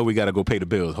 man, I know we got to go pay the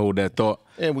bills. Hold that thought.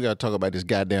 And we got to talk about this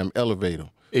goddamn elevator.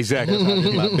 Exactly.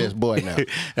 That's my best boy now.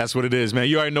 That's what it is, man.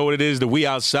 You already know what it is. The We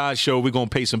Outside show. We're going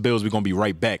to pay some bills. We're going to be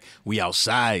right back. We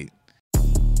outside.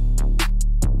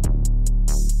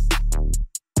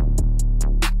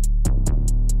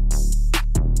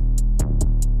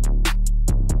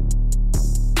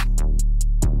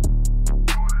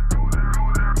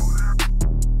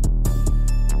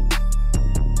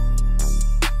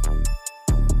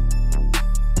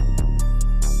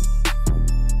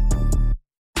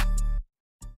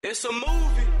 It's a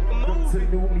movie. Welcome to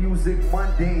New Music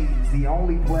Mondays, the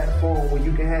only platform where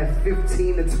you can have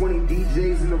 15 to 20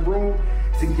 DJs in the room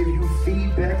to give you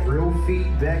feedback, real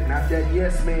feedback, not that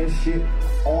yes man shit,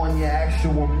 on your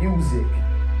actual music.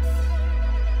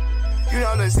 You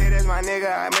know, let's say that's my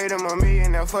nigga. I made him $1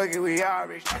 million. Now fuck it, we all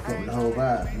rich. The whole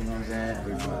vibe, you know what I'm saying?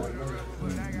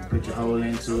 You put your whole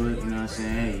into it, you know what I'm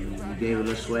saying? You gave a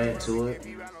little swag to it.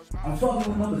 I'm fucking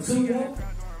with number 2, yo.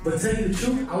 But tell you the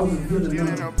truth, I wasn't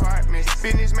feeling apartment.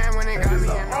 Businessman when they got me. There's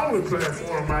an only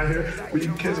platform right here where you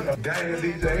can catch a gang of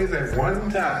DJs at one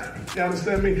time. You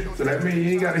understand me? So that means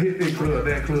you ain't got to hit this club,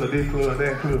 that club, this club,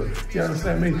 that club. You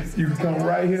understand me? You can come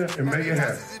right here and make it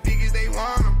happen. As big as they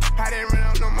want them. I didn't run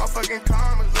up no motherfucking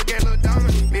commas. Look at Lil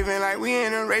Dummy. Living like we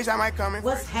in a race, I might come in.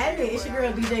 What's happening? It's your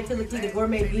girl DJ Killer Key, the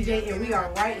gourmet DJ, and we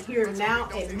are right here now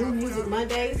at New Music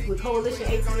Mondays with Coalition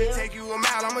ATL. Take you a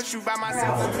mile, I'ma shoot by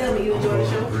myself. So tell me, you enjoy the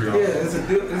show? Yeah, it's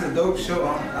a dope show.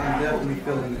 I'm definitely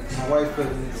feeling it. My wife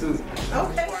feeling it too.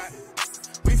 Okay.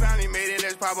 We finally made it,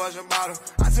 let's pop us a bottle.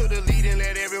 I took the lead and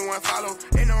let everyone follow.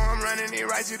 They know I'm running it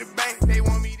right to the bank. They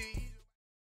want me to.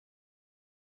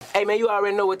 Hey, man, you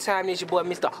already know what time it is, your boy,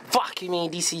 Mr. Fuck,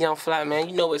 DC Young Fly, man.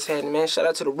 You know what's happening, man. Shout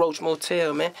out to the Roach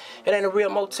Motel, man. It ain't a real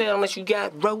motel unless you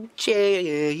got Roach,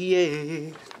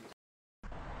 yeah.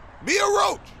 Be a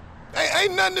roach.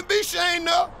 Ain't nothing to be ashamed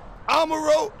of. I'm a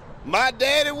roach. My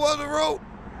daddy was a roach.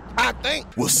 I think.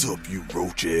 What's up, you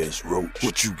roach-ass roach?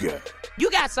 What you got? You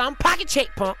got some pocket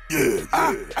check, pump. Yeah.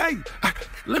 Hey,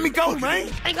 let me go, man.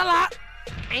 Ankle lock.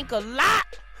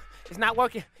 It's not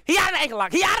working. He out of the ankle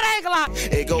lock.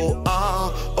 It go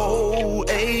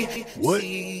R-O-A. What?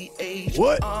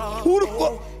 Who the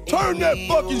fuck? Turn that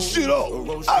fucking shit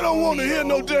off. I don't want to hear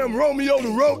no damn Romeo the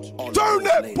Roach. Turn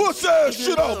that pussy ass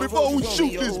shit off before we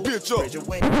shoot this bitch up.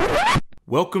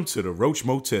 Welcome to the Roach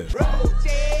Motel.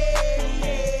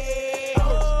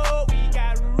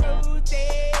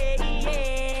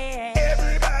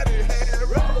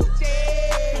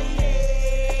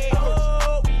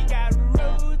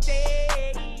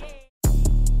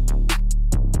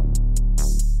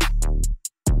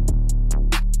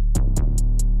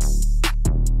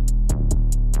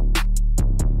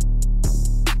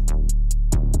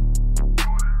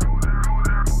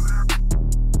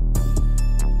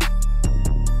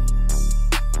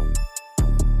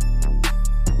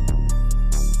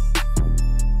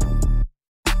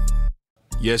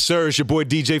 Yes, sir. It's your boy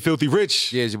DJ Filthy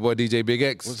Rich. Yeah, it's your boy DJ Big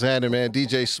X. What's happening, man?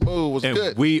 DJ Smooth. What's And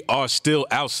good? we are still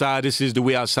outside. This is the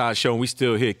We Outside show, and we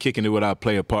still here kicking it with our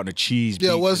player partner, Cheez Beatz.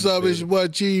 Yeah, what's up? It's your boy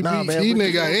Cheez Beatz. He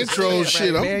nigga got intro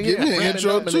shit. I'm getting an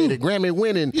intro too. Grammy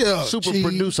winning. Yeah, super Cheez.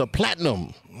 producer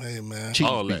platinum. Hey man, Cheez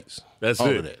All that. Beatz. That's All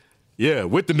it. of that. Yeah,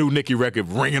 with the new Nicki record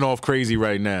ringing off crazy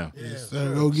right now. Yes,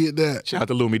 sir, go get that. Shout out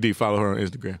to Lumi D. Follow her on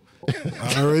Instagram.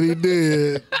 I already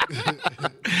did.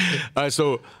 All right,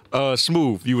 so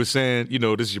Smooth, you were saying,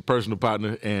 this is your personal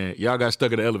partner, and y'all got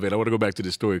stuck in the elevator. I want to go back to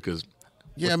this story because.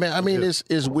 Yeah, man. I mean,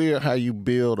 it's weird how you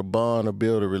build a bond or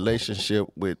build a relationship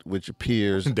with your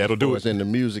peers. That'll do it in the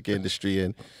music industry,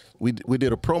 and we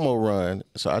did a promo run.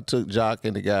 So I took Jock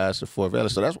and the guys to Fort Valley.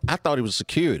 So I thought he was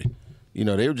security. They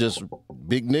were just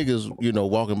big niggas,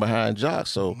 walking behind Jock.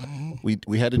 So we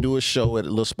had to do a show at a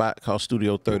little spot called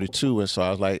Studio 32. And so I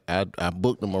was like, I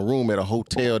booked them a room at a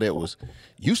hotel that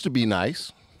used to be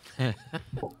nice.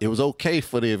 It was okay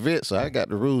for the event, so I got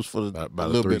the rooms for a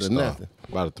little bit of nothing.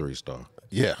 About a 3-star.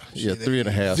 Yeah,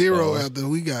 3.5 0 stars. after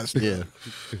we got stuck. Yeah.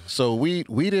 So we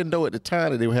didn't know at the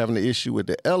time that they were having an issue with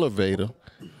the elevator,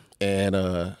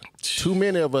 and too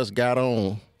many of us got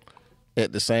on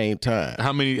at the same time.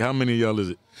 How many of y'all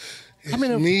is it? It's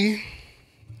me,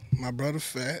 my brother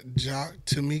Fat, Jock,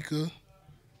 Tamika,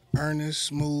 Ernest,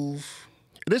 Smooth.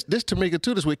 This Tamika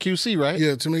too. This with QC, right?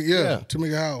 Yeah,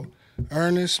 Tamika Howard,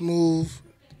 Ernest, Smooth,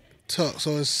 Tuck.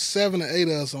 So it's 7 or 8 of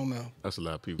us on there. That's a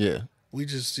lot of people. Yeah. We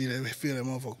just see that, we feel that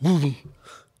motherfucker. Boom.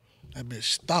 That bitch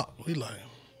stopped. We like,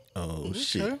 oh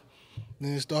shit.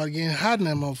 Then it started getting hot in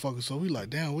that motherfucker. So we like,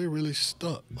 damn, we really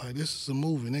stuck. Like, this is a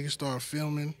movie. Niggas started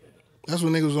filming. That's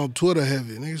when niggas was on Twitter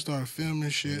heavy. Niggas started filming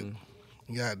shit.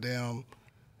 Goddamn.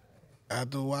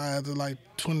 After a while, after like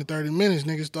 20, 30 minutes,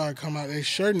 niggas started coming out they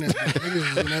shirt in that bitch.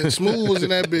 Niggas was in that, Smooth was in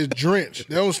that bitch drenched.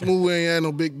 That was Smooth ain't had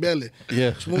no big belly.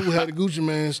 Yeah. Smooth had the Gucci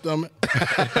Man stomach. You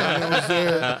know what I'm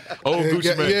saying? Old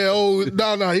Gucci Man.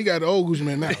 Yeah, no, he got the old Gucci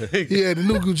Man now. He had the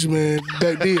new Gucci Man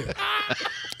back then.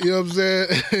 You know what I'm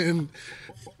saying?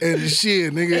 And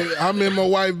shit, nigga, I'm in my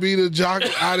wife beater, Jock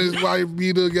out his wife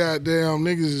beater, goddamn,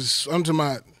 niggas, I'm talking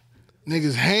about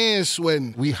niggas' hands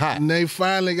sweating. We hot. And they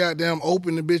finally goddamn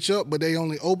opened the bitch up, but they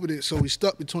only opened it so we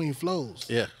stuck between flows.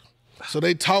 Yeah. So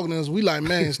they talking to us, we like,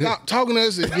 man, stop talking to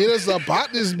us and get us up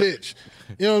out this bitch.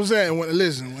 You know what I'm saying?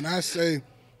 Listen, when I say,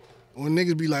 when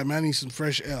niggas be like, man, I need some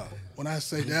fresh air. When I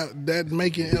say that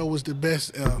making air was the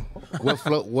best air.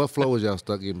 What flow was y'all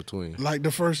stuck in between? Like the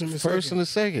first and the second. First and the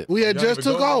second. We had Y'all just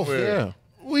never took go off. nowhere. Yeah.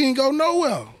 We ain't go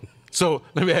nowhere. So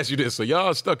let me ask you this: so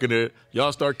y'all stuck in there,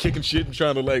 y'all start kicking shit and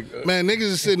trying to like. Man, niggas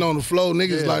is sitting on the floor.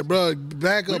 Niggas like, bro,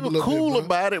 back up a little cool bit. Bro.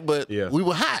 about it, but we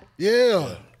were hot.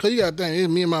 Yeah. Cause you gotta think, it's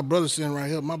me and my brother sitting right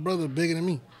here. My brother bigger than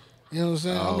me. You know what I'm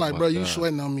saying? I'm like, bro, you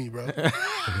sweating on me, bro. You know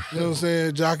what I'm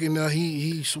saying? Jock in there,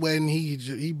 he sweating,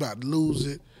 he about to lose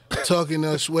it. Tucking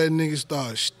up, sweating, niggas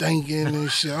start stinking and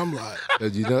shit. I'm like,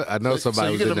 You know, I know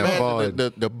somebody was in there falling.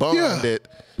 The bond that.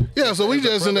 Yeah, so we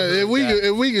just in there. If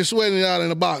we get sweating out in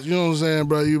the box, you know what I'm saying,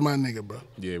 bro? You my nigga, bro.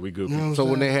 Yeah, we good. You know what I'm So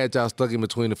when saying? they had y'all stuck in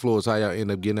between the floors, how y'all end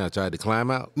up getting out? Tried to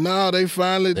climb out? No, they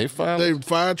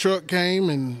fire truck came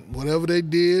and whatever they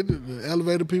did, the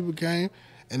elevator people came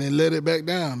and they let it back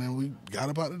down and we got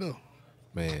up out the door.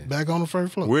 Man. Back on the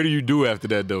first floor. Where do you do after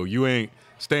that though? You ain't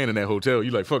staying in that hotel.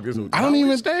 You like fuck this hotel. I don't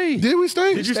even stay. Did we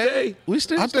stay? Did you stay? We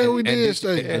still I think we did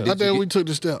stay. I think we took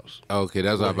the steps. Okay,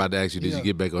 that's what I was about to ask you. Did you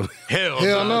get back on? Hell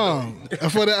no.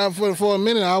 For a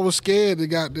minute, I was scared to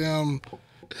goddamn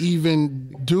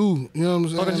even do. You know what I'm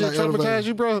saying? Oh, did it traumatize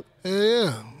you, bro?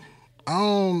 Yeah.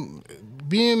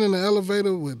 Being in the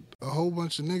elevator with a whole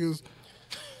bunch of niggas.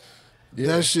 Yeah.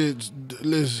 That shit,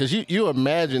 listen. Because you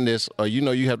imagine this, or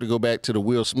you have to go back to the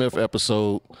Will Smith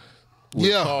episode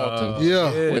with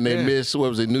Carlton. When they missed, what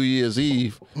was it, New Year's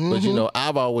Eve. Mm-hmm. But,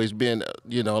 I've always been,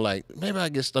 like, maybe I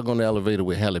get stuck on the elevator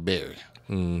with Halle Berry.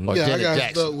 Mm-hmm. Or I Janet got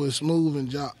Jackson. stuck with Smooth and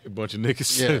Jock. A bunch of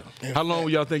niggas. Yeah. How long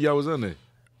y'all think y'all was in there?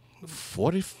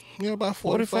 40? Yeah, about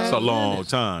 45. That's a long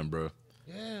time, bro.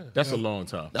 Yeah. That's a long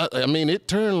time. I mean, it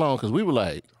turned long because we were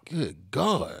like, good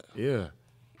God. Yeah.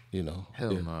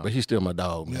 Hell no. But he's still my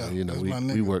dog, man.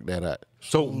 Yeah, we worked that out.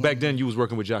 So back then you was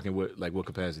working with Jock in what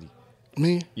capacity?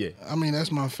 Me? Yeah. I mean,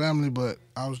 that's my family, but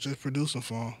I was just producing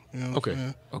for him. You know what I'm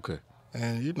saying? Okay.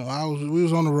 And we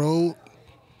was on the road.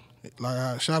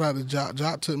 Like, shout out to Jock.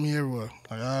 Jock took me everywhere.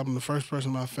 Like, I'm the first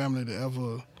person in my family to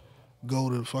ever go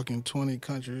to fucking 20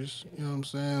 countries. You know what I'm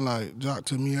saying? Like, Jock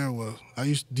took me everywhere. I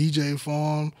used to DJ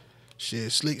for him.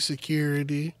 Shit, slick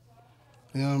security.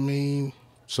 You know what I mean?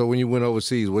 So when you went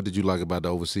overseas, what did you like about the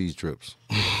overseas trips?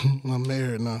 I'm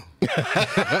married now.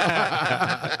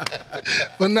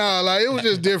 But nah, like, it was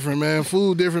just different, man.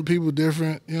 Food different, people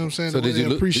different. You know what I'm saying? So They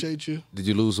appreciate you. Did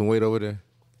you lose some weight over there?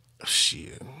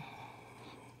 Shit.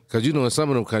 Because in some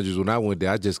of them countries, when I went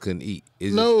there, I just couldn't eat.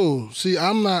 See,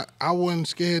 I wasn't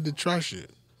scared to try shit.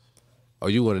 Oh,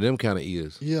 you one of them kind of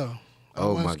eaters? Yeah. I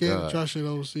Oh, wasn't my scared God. to try shit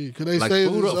overseas. Cause they Like say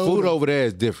food over there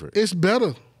is different. It's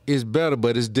better. It's better,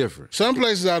 but it's different. Some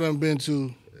places I done been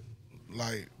to,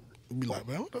 like, be like,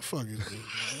 man, what the fuck is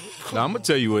this? Now I'm gonna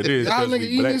tell you what it is. Y'all 'cause nigga we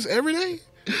eating black. this every day?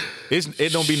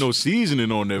 It don't be no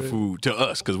seasoning on their food to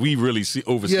us because we really see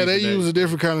overseas. Yeah, they use a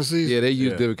different kind of season. Yeah, they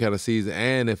use different kind of season,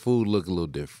 and the food look a little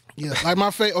different. Yeah, like my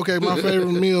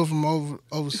favorite meal from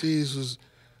overseas was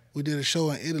we did a show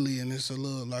in Italy, and it's a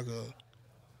little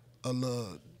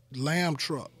lamb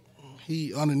truck.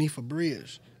 He underneath a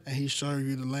bridge, and he served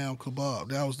you the lamb kebab.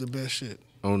 That was the best shit.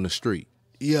 On the street.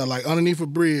 Yeah, like underneath a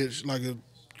bridge, like a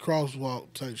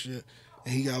crosswalk type shit.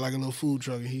 And he got like a little food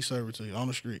truck, and he served it to you on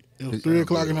the street. It was 3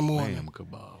 o'clock in the morning. Lamb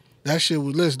kebab. That shit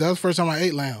was, listen, that was the first time I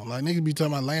ate lamb. Like, niggas be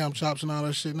talking about lamb chops and all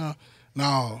that shit now.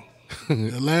 No,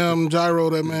 The lamb gyro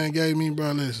that man gave me,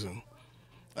 bro, listen.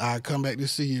 I'd come back to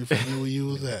see you if I knew where you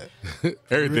was at.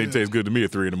 Everything tastes good to me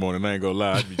at 3 in the morning. I ain't gonna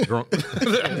lie, I'd be drunk.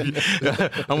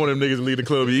 I'm one of them niggas that leave the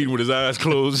club eating with his eyes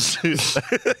closed.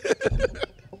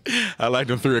 I like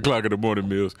them 3 o'clock in the morning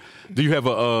meals. Do you have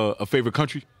a favorite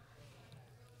country?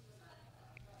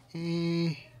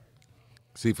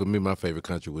 See, for me, my favorite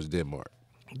country was Denmark.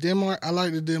 Denmark, I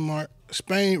like the Denmark.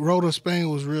 Spain, Rota, Spain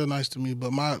was real nice to me,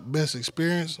 but my best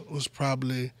experience was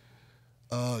probably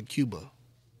Cuba.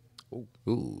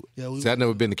 Ooh. Yeah, See, I've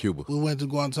never been to Cuba. We went to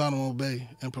Guantanamo Bay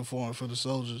and performed for the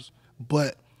soldiers.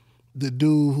 But the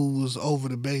dude who was over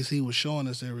the base, he was showing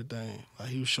us everything. Like,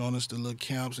 he was showing us the little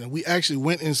camps. And we actually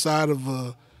went inside of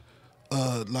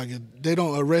they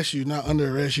don't arrest you, not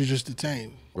under arrest, you just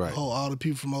detained. Right. All the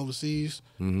people from overseas.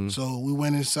 Mm-hmm. So we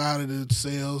went inside of the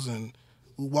cells and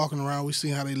we walking around, we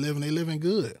seen how they live, and they living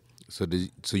good. So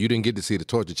you didn't get to see the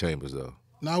torture chambers, though?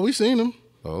 No, we seen them.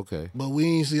 Oh, okay. But we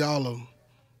ain't see all of them.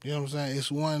 You know what I'm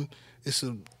saying? It's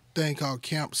a thing called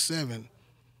Camp 7.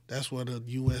 That's where the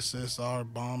USSR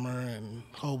bomber and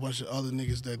a whole bunch of other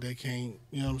niggas that they can't,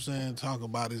 you know what I'm saying, talk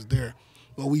about is there.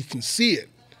 But we can see it.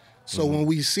 So when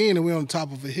we seeing it, we on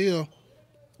top of a hill,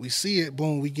 we see it,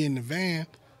 boom, we get in the van,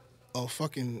 a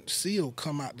fucking SEAL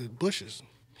come out the bushes.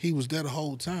 He was there the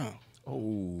whole time.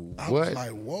 Oh, I was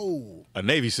like, whoa. A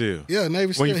Navy SEAL. Yeah,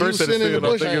 Navy SEAL. When you first said SEAL, I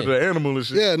was thinking of the animal and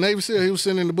shit. Yeah, Navy SEAL. He was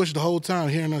sitting in the bush the whole time,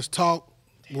 hearing us talk.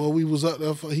 Well, we was up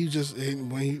there.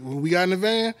 When we got in the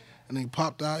van and he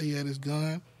popped out, he had his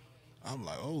gun. I'm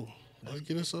like, oh, let's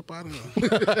get us up out of here.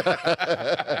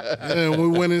 And we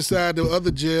went inside the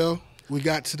other jail. We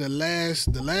got to the last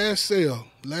cell,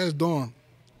 last dorm,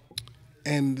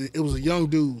 and it was a young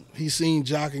dude. He seen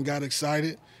Jock and got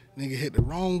excited. Nigga hit the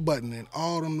wrong button, and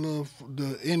all them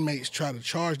the inmates tried to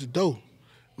charge the door.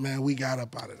 Man, we got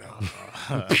up out of there.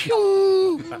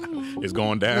 It's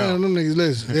going down. Man, them niggas,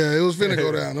 listen. Yeah, it was finna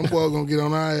go down. Them boys gonna get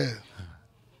on our ass.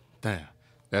 Damn,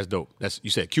 that's dope. You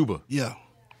said Cuba? Yeah,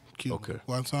 Cuba. Okay.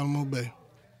 Guantanamo Bay.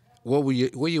 What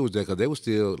year was that? Because they were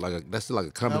still that's still like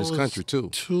a communist country too.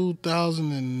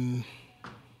 2000 and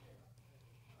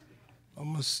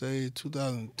I'm gonna say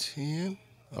 2010.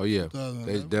 Oh yeah,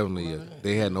 they definitely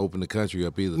they hadn't opened the country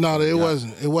up either. No, it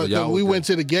wasn't. It wasn't. So we went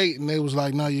to the gate and they was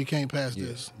like, "No, you can't pass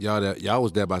this." Y'all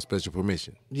was there by special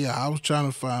permission. Yeah, I was trying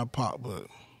to find Pop, but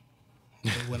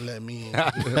they wouldn't let me in.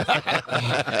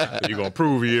 You gonna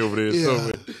prove he over there?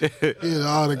 Yeah, the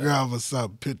autograph or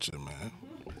some picture, man.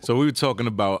 So we were talking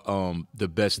about the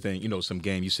best thing. You know, some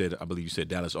game I believe you said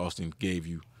Dallas Austin gave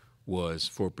you was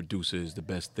for producers. The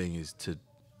best thing is to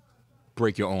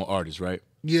break your own artist, right?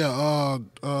 Yeah,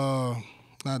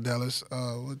 not Dallas.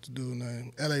 What's the dude's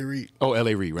name? L.A. Reid. Oh,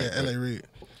 L.A. Reid, right? Yeah, L.A. Reid.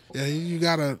 Yeah, you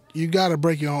gotta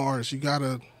break your own artist. You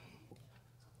gotta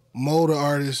mold an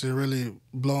artist and really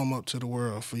blow them up to the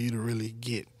world for you to really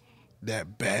get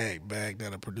that bag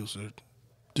that a producer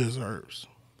deserves.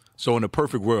 So in a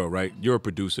perfect world, right? You're a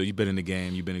producer. You've been in the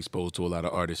game. You've been exposed to a lot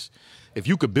of artists. If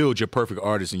you could build your perfect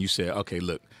artist and you said, okay,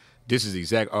 look, this is the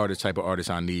exact type of artist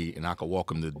I need, and I could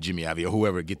walk him to Jimmy Ivy or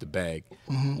whoever, get the bag.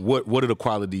 Mm-hmm. What are the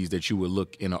qualities that you would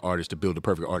look in an artist to build the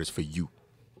perfect artist for you?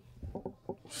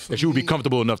 That you would be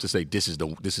comfortable enough to say, this is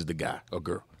the guy or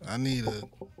girl. I need an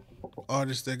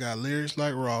artist that got lyrics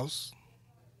like Ross,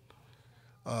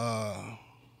 the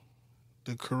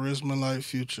charisma like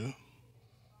Future,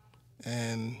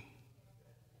 and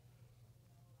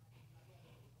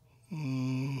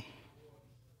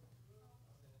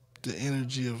the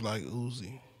energy of like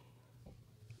Uzi.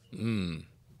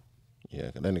 Yeah,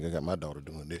 that nigga got my daughter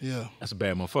doing this. Yeah. That's a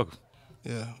bad motherfucker.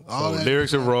 Yeah. All so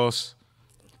lyrics of Ross.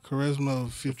 Charisma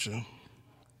of Future.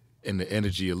 And the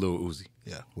energy of Lil Uzi.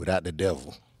 Yeah. Without the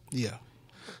devil. Yeah.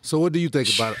 So what do you think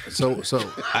about it?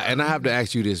 And I have to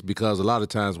ask you this because a lot of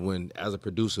times when, as a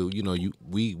producer, you know,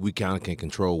 we kind of can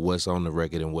control what's on the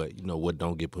record and what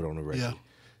don't get put on the record. Yeah.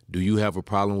 Do you have a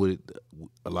problem with it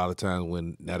a lot of times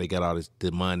when now they got all this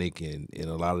demonic and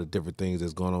a lot of different things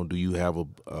that's going on? Do you have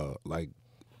like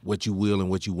what you will and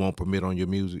what you won't permit on your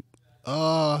music?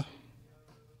 Yeah,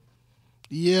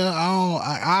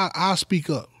 I'll speak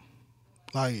up.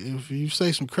 Like if you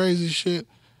say some crazy shit,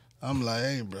 I'm like,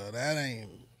 hey, bro, that ain't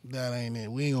it.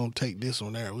 We ain't gonna take this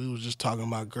one there. We was just talking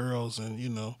about girls and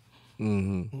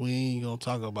we ain't gonna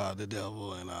talk about the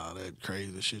devil and all that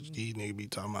crazy shit these niggas be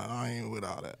talking about. I ain't with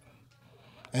all that.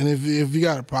 And if you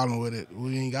got a problem with it,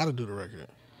 we ain't got to do the record.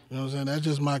 You know what I'm saying? That's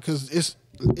just cause it's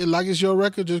your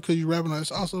record just because you rapping.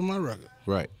 It's also my record.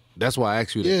 Right. That's why I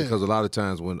asked you that because a lot of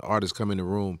times when artists come in the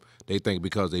room, they think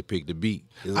because they pick the beat.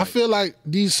 I feel like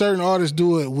these certain artists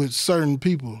do it with certain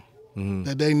people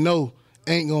that they know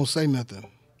ain't gonna say nothing.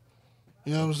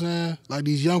 You know what I'm saying? Like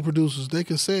these young producers, they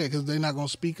can say it because they're not gonna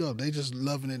speak up. They just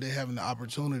loving it. They having the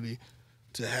opportunity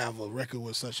to have a record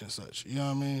with such and such. You know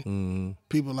what I mean? Mm-hmm.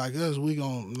 People like us, we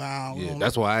gon' Yeah,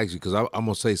 that's why I asked you because I'm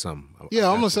gonna say something. Yeah,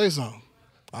 I'm gonna say something.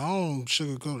 I don't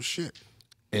sugarcoat shit.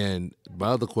 And my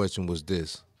other question was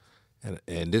this,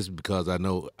 and this is because I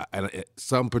know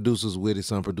some producers with it,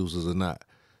 some producers are not.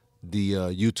 The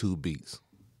YouTube beats.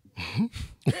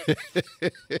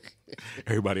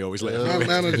 Everybody always laughs.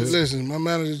 My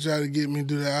manager tried to get me to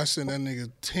do that. I sent that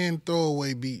nigga 10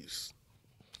 throwaway beats.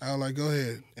 I was like, go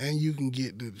ahead. And you can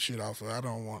get the shit off of it. I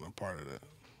don't want a part of that.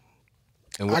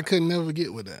 And I could never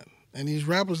get with that. And these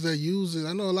rappers that use it,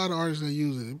 I know a lot of artists that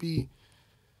use it. It'd be,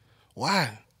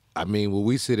 why? I mean, when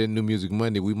we sit in New Music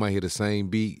Monday, we might hear the same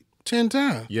beat 10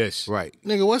 times. Yes. Right.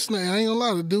 Nigga, what's the name? I ain't gonna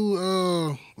lie, the dude,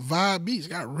 Vibe Beats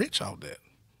got rich off that.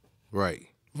 Right.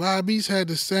 Vibe Beats had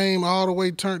the same all the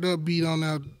way turned up beat on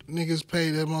that. Niggas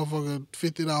paid that motherfucker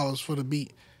 $50 for the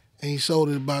beat, and he sold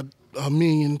it about 1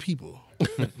 million people.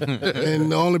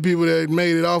 And the only people that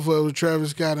made it off of it was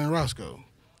Travis Scott and Roscoe.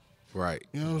 Right.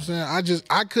 You know what I'm saying?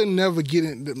 I couldn't never get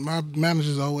it. My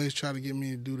managers always try to get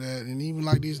me to do that. And even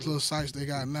like these little sites they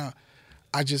got now,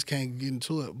 I just can't get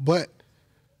into it. But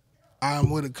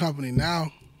I'm with a company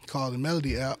now called the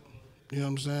Melody app. You know what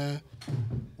I'm saying?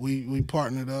 We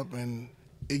partnered up, and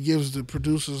it gives the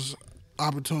producers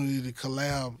opportunity to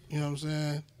collab, you know what I'm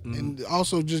saying? Mm-hmm. And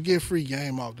also just get free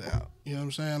game off the app. You know what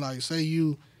I'm saying? Like, say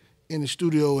you in the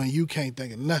studio and you can't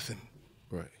think of nothing.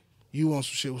 Right. You want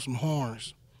some shit with some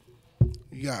horns.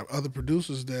 You got other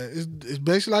producers that it's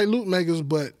basically like loop makers,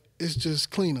 but it's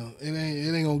just cleaner. It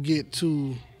ain't gonna get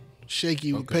too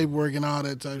shaky with paperwork and all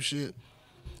that type of shit.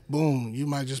 Boom, you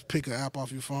might just pick an app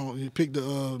off your phone. You pick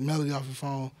the melody off your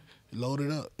phone, load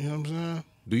it up. You know what I'm saying?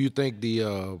 Do you think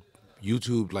the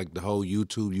YouTube, like the whole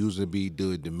YouTube user beat,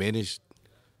 do it diminish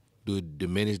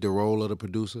the role of the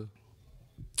producer?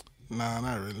 Nah,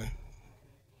 not really.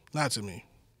 Not to me.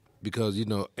 Because, you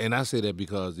know, and I say that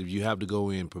because if you have to go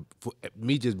in, for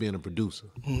me just being a producer,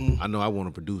 I know I want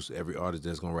to produce every artist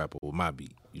that's going to rap with my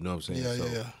beat. You know what I'm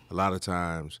saying? Yeah. A lot of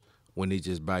times when they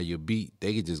just buy your beat,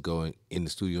 they could just go in the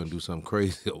studio and do something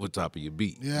crazy over top of your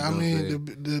beat. Yeah, you know I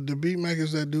mean, the beat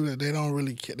makers that do that, they don't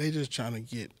really care. They just trying to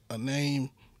get a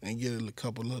name and get a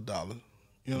couple of dollars.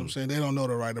 You know what I'm saying? They don't know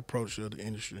the right approach to the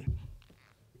industry.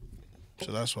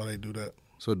 So that's why they do that.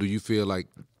 So do you feel like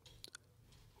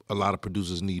a lot of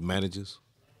producers need managers?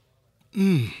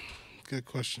 Good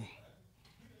question.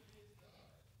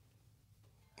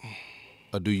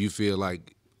 Or do you feel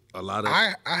like a lot of...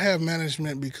 I have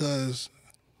management because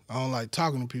I don't like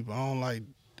talking to people. I don't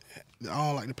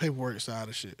like the paperwork side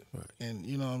of shit. Right. And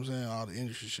you know what I'm saying? All the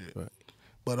industry shit. Right.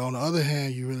 But on the other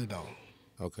hand, you really don't.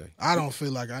 Okay. I don't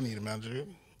feel like I need a manager.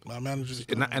 My manager's...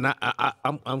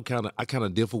 I'm kind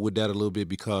of differ with that a little bit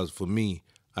because for me,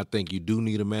 I think you do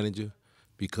need a manager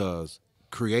because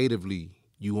creatively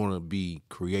you want to be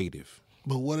creative.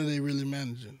 But what are they really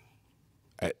managing?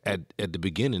 At the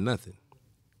beginning, nothing.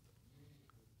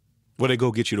 Well, they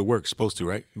go get you to work, supposed to,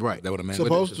 right? Right. That what I meant.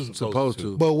 Supposed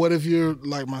to. But what if you're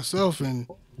like myself and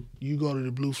you go to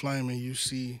the Blue Flame and you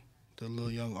see the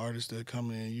little young artists that come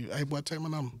in and you, hey boy, take my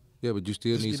number. Yeah, but you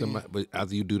still need somebody. But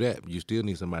after you do that, you still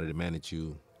need somebody to manage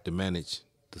you, to manage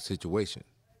the situation.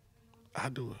 I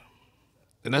do it.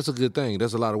 And that's a good thing.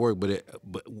 That's a lot of work. But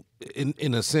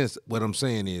in a sense, what I'm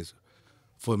saying is,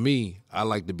 for me, I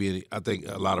like to be. I think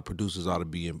a lot of producers ought to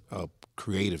be in a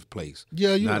creative place.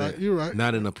 Yeah, you're right.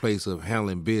 Not in a place of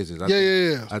handling business.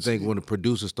 Yeah. I think when a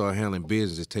producer start handling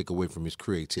business, it take away from his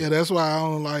creativity. Yeah, that's why I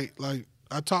don't like.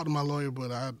 I talk to my lawyer,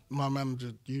 but my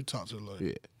manager, you talk to the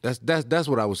lawyer. Yeah, that's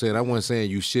what I was saying. I wasn't saying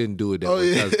you shouldn't do it that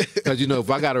way. Because, you know, if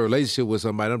I got a relationship with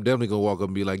somebody, I'm definitely going to walk up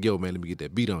and be like, yo, man, let me get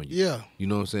that beat on you. Yeah. You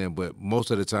know what I'm saying? But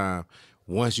most of the time,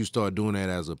 once you start doing that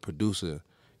as a producer,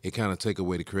 it kind of take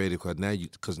away the creative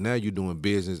because now you're doing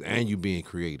business and you being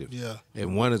creative. Yeah.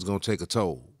 And one is going to take a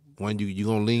toll. One, you're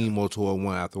going to lean more toward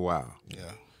one after a while.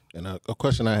 Yeah. And a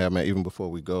question I have, man, even before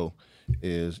we go,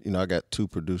 is, you know, I got two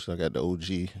producers. I got the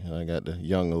OG and I got the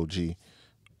young OG.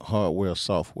 Hardware,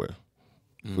 software,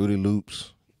 Fruity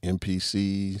Loops,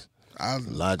 MPCs,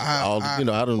 Logic. You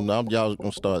know, I don't know. Y'all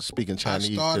gonna start speaking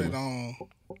Chinese. I started on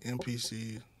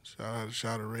MPC.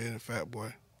 Shout out Red and Fat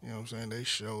Boy. You know what I'm saying? They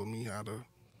showed me how to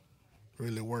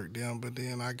really work them. But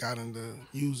then I got into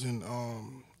using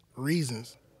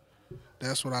Reasons.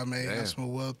 That's what I made. Damn. That's my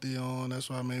Wealthy on. That's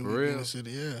what I made with Real? the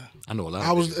City. Yeah, I know a lot.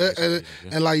 I was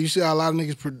and like you see, how a lot of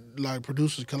niggas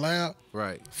producers collab.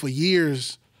 Right. For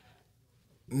years,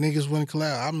 niggas wouldn't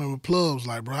collab. I remember Plubs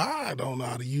like, bro, I don't know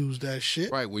how to use that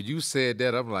shit. Right, when you said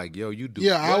that, I'm like, yo, you do.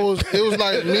 Yeah, what? it was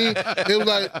like me, it was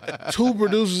like two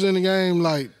producers in the game,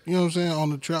 like, you know what I'm saying, on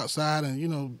the trap side and, you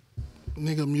know,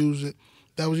 nigga music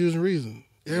that was using Reason.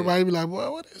 Everybody be like,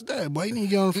 boy, what is that? Boy, you need to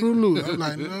get on Fruit Loops. I'm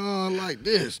like, no, I like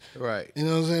this. Right. You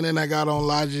know what I'm saying? Then I got on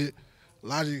Logic.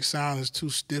 Logic sound is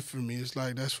too stiff for me. It's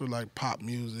like, that's for like pop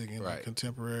music and like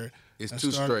contemporary. It's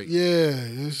too straight. Yeah,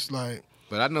 it's like.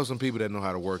 But I know some people that know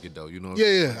how to work it though, you know?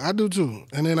 Yeah, I do too.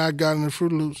 And then I got in the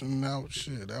Fruit Loops and now,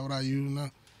 shit, that's what I use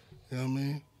now. You know what I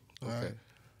mean? Okay.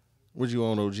 What you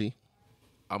on, OG?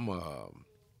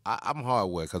 I'm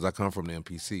hardware because I come from the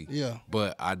MPC. Yeah.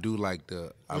 But I do like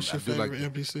the. What's your favorite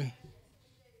MPC?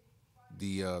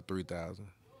 The 3000.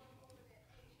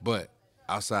 But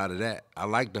outside of that, I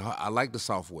like the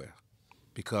software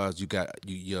because you got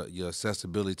your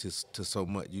accessibility to so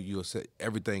much.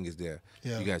 Everything is there.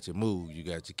 Yeah. You got your move, you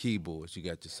got your keyboards, you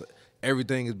got your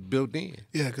everything is built in.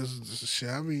 Yeah, because shit,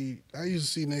 I used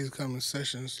to see niggas come in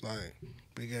sessions like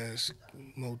big ass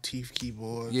motif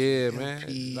keyboard. Yeah, MP,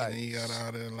 man. Like, and you got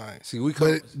out there like. See,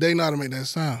 but they know how to make that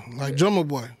sound. Like Drummer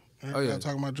Boy. Oh yeah. I'm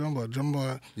talking about Drummer Boy. Drummer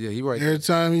Boy. Yeah, he right. Every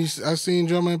time I seen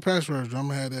Drummer in Passwords,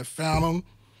 Drummer had that Phantom,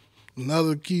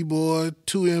 another keyboard,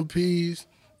 2 MPs,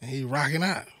 and he rocking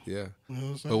out. Yeah. You know what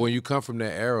I'm saying? But when you come from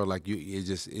that era, like it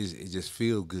just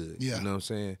feel good. Yeah. You know what I'm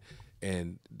saying?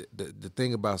 And the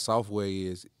thing about software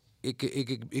is it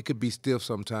could be stiff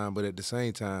sometimes, but at the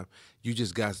same time, you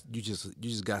just got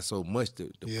so much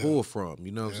to pull from.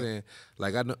 You know what I'm saying?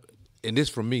 Like I know, and this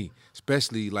from me,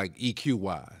 especially like EQ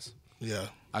wise. Yeah.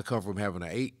 I come from having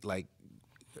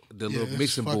the little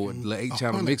mixing board, the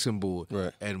 8-channel mixing board.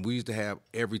 Right. And we used to have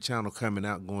every channel coming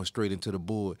out, going straight into the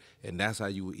board, and that's how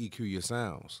you would EQ your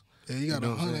sounds. Yeah, you got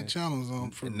 100 channels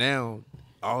on. And now,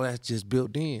 all that's just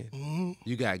built in. Mm-hmm.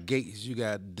 You got gates, you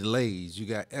got delays, you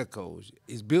got echoes.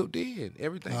 It's built in.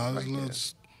 Everything.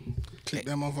 Click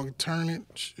that motherfucker, turn it.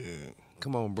 Shit.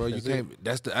 Come on, bro. You can't.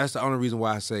 That's the only reason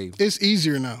why I say it's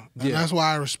easier now. And that's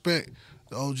why I respect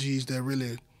the OGs that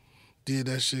really did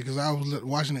that shit. Because I was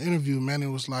watching the interview, man. It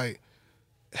was like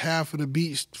half of the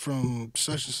beats from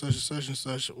such and such and such and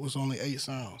such was only 8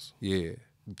 sounds. Yeah.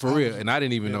 For real, and I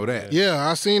didn't even know that. Yeah,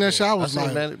 I seen that shit. I was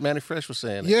like, Manny Fresh was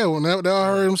saying that. Yeah, when I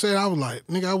heard him say it, I was like,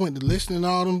 nigga, I went to listening to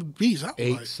all them beats. I was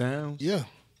 8 like, sounds? Yeah.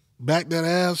 Back that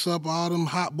ass up, all them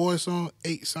Hot Boy songs,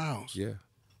 8 sounds. Yeah.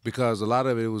 Because a lot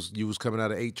of it was you was coming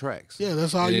out of 8 tracks. Yeah,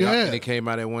 that's all you had. And it came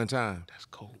out at one time. That's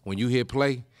cool. When you hit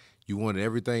play, you wanted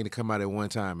everything to come out at one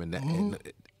time, and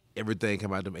everything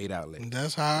come out them 8 outlets. And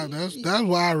that's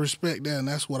why I respect that, and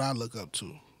that's what I look up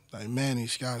to. Like Manny,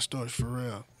 Scott Storch, for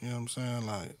real. You know what I'm saying?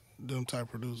 Like them type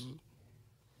producers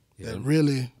that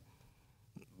really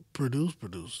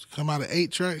produce. Come out of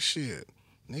 8 tracks, shit.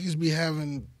 Niggas be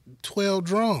having 12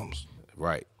 drums.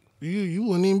 Right. You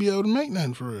wouldn't even be able to make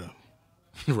nothing for real.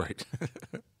 Right.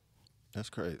 That's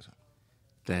crazy.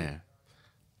 Damn.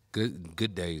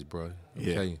 Good days, bro. I'm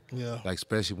telling you. Yeah. Like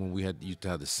especially when we used to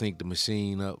have to sync the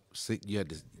machine up. You had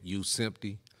to use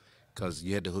Simpty because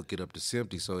you had to hook it up to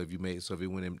Simpty. So if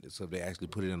if they actually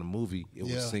put it in a movie, it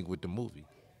would sync with the movie.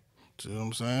 See what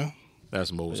I'm saying? That's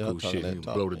some old school shit. You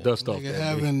blow the dust off that.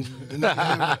 Having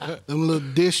them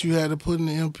little dish you had to put in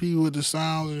the MP with the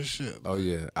sounds and shit. Oh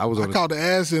yeah, I caught the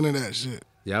ass into that shit.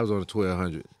 Yeah, I was on the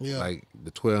 1200. Yeah. Like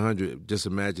the 1200, just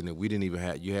imagine it. We didn't even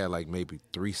have, you had like maybe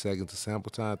 3 seconds of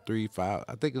sample time, 3, 5.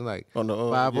 I think it's like 5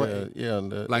 or 8. Yeah.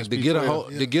 Like to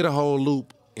get a whole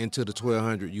loop into the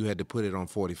 1200, you had to put it on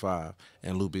 45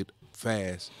 and loop it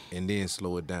fast and then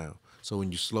slow it down. So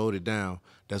when you slowed it down,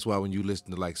 that's why when you listen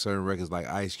to like certain records like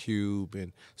Ice Cube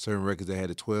and certain records that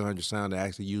had a 1200 sound that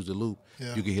actually used the loop,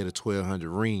 you could hit a 1200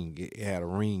 ring. It had a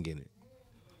ring in it.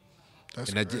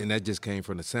 And that just came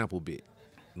from the sample bit.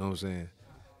 You know what I'm saying?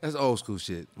 That's old school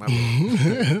shit. My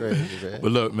bad.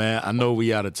 But look, man, I know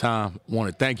we out of time. Want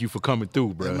to thank you for coming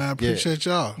through, bro. Yeah, man, I appreciate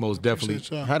y'all. Most definitely.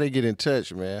 Appreciate y'all. How they get in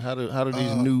touch, man? How do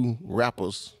these new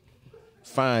rappers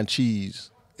find Cheez?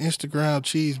 Instagram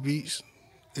Cheez Beatz.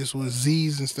 It's with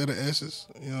Z's instead of S's.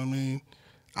 You know what I mean?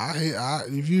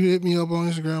 If you hit me up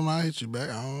on Instagram, I'll hit you back.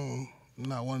 I'm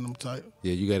not one of them type.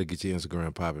 Yeah, you got to get your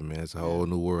Instagram popping, man. It's a whole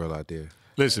new world out there.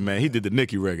 Listen, man, he did the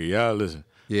Nicki record. Y'all listen.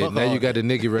 Yeah, now you got the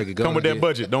Nicki record. Come with that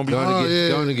budget. Don't be.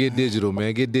 Go and get digital,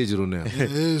 man. Get digital now.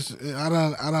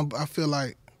 I feel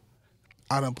like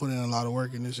I done put in a lot of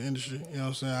work in this industry. You know what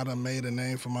I'm saying? I done made a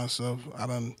name for myself. I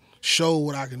done showed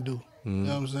what I can do. You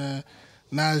know what I'm saying?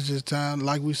 Now it's just time,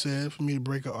 like we said, for me to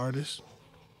break an artist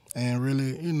and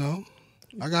really, you know,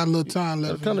 I got a little time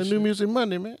left. Come to New Music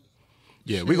Monday, man.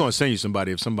 Yeah, we're gonna send you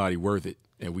somebody if somebody worth it.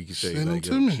 and we can say, send like,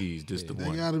 them to me. Cheez, this the They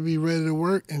one. got to be ready to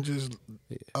work and just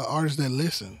artists that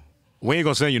listen. We ain't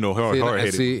gonna send you no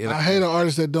hard-headed. I hate an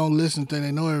artist that don't listen, think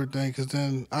they know everything, because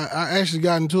then I actually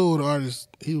got into it with an artist.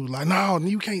 He was like, no,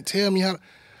 you can't tell me how to.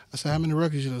 I said, how many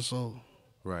records you done sold?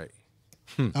 Right.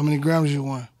 How many Grammys you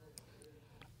won?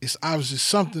 It's obviously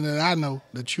something that I know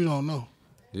that you don't know.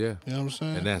 Yeah. You know what I'm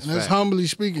saying? And that's fact. Humbly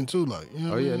speaking too, like, you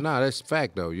know. Oh yeah, nah, that's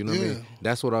fact though. You know what I mean?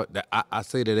 That's what I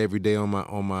say that every day on my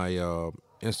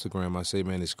Instagram. I say,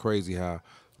 man, it's crazy how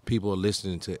people are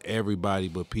listening to everybody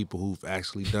but people who've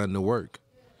actually done the work.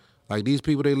 Like these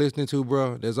people they listening to,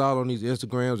 bro, that's all on these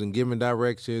Instagrams and giving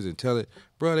directions and telling,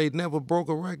 bro, they never broke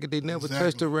a record, they never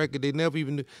touched a record, they never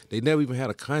even had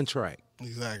a contract.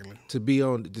 Exactly. To be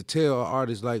on, to tell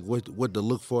artists like what to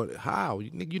look for. How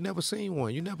you never seen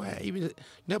one? You never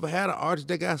had an artist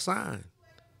that got signed.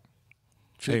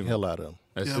 Check the hell out of them.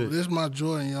 But this is my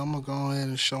joy, and I'm gonna go ahead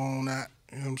and show on that.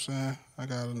 You know what I'm saying? I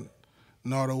got a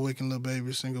Nardo Wick and Lil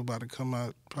Baby single about to come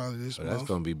out probably this month. That's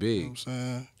gonna be big. You know what I'm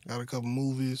saying? Got a couple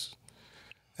movies.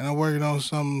 And I'm working on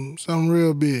something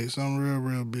real big, something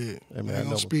real big. Hey, man, I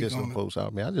know speak piss some folks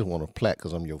out, man. I just want a plaque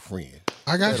because I'm your friend.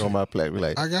 I got you. On my plaque, be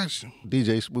like, I got you.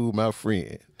 DJ Smooth, my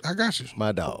friend. I got you.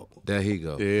 My dog. There he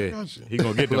go. Yeah, he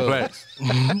gonna get the plaques.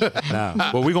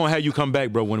 Nah, but we gonna have you come back,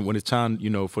 bro. When it's time,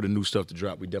 for the new stuff to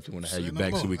drop, we definitely want to have you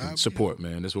back so we can support,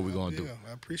 man. That's what we're gonna do.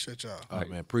 I appreciate y'all. All right,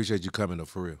 man. Appreciate you coming though,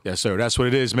 for real. Yes, sir. That's what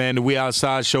it is, man. The We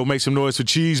Outside Show. Make some noise for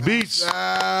Cheez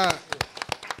Beatz.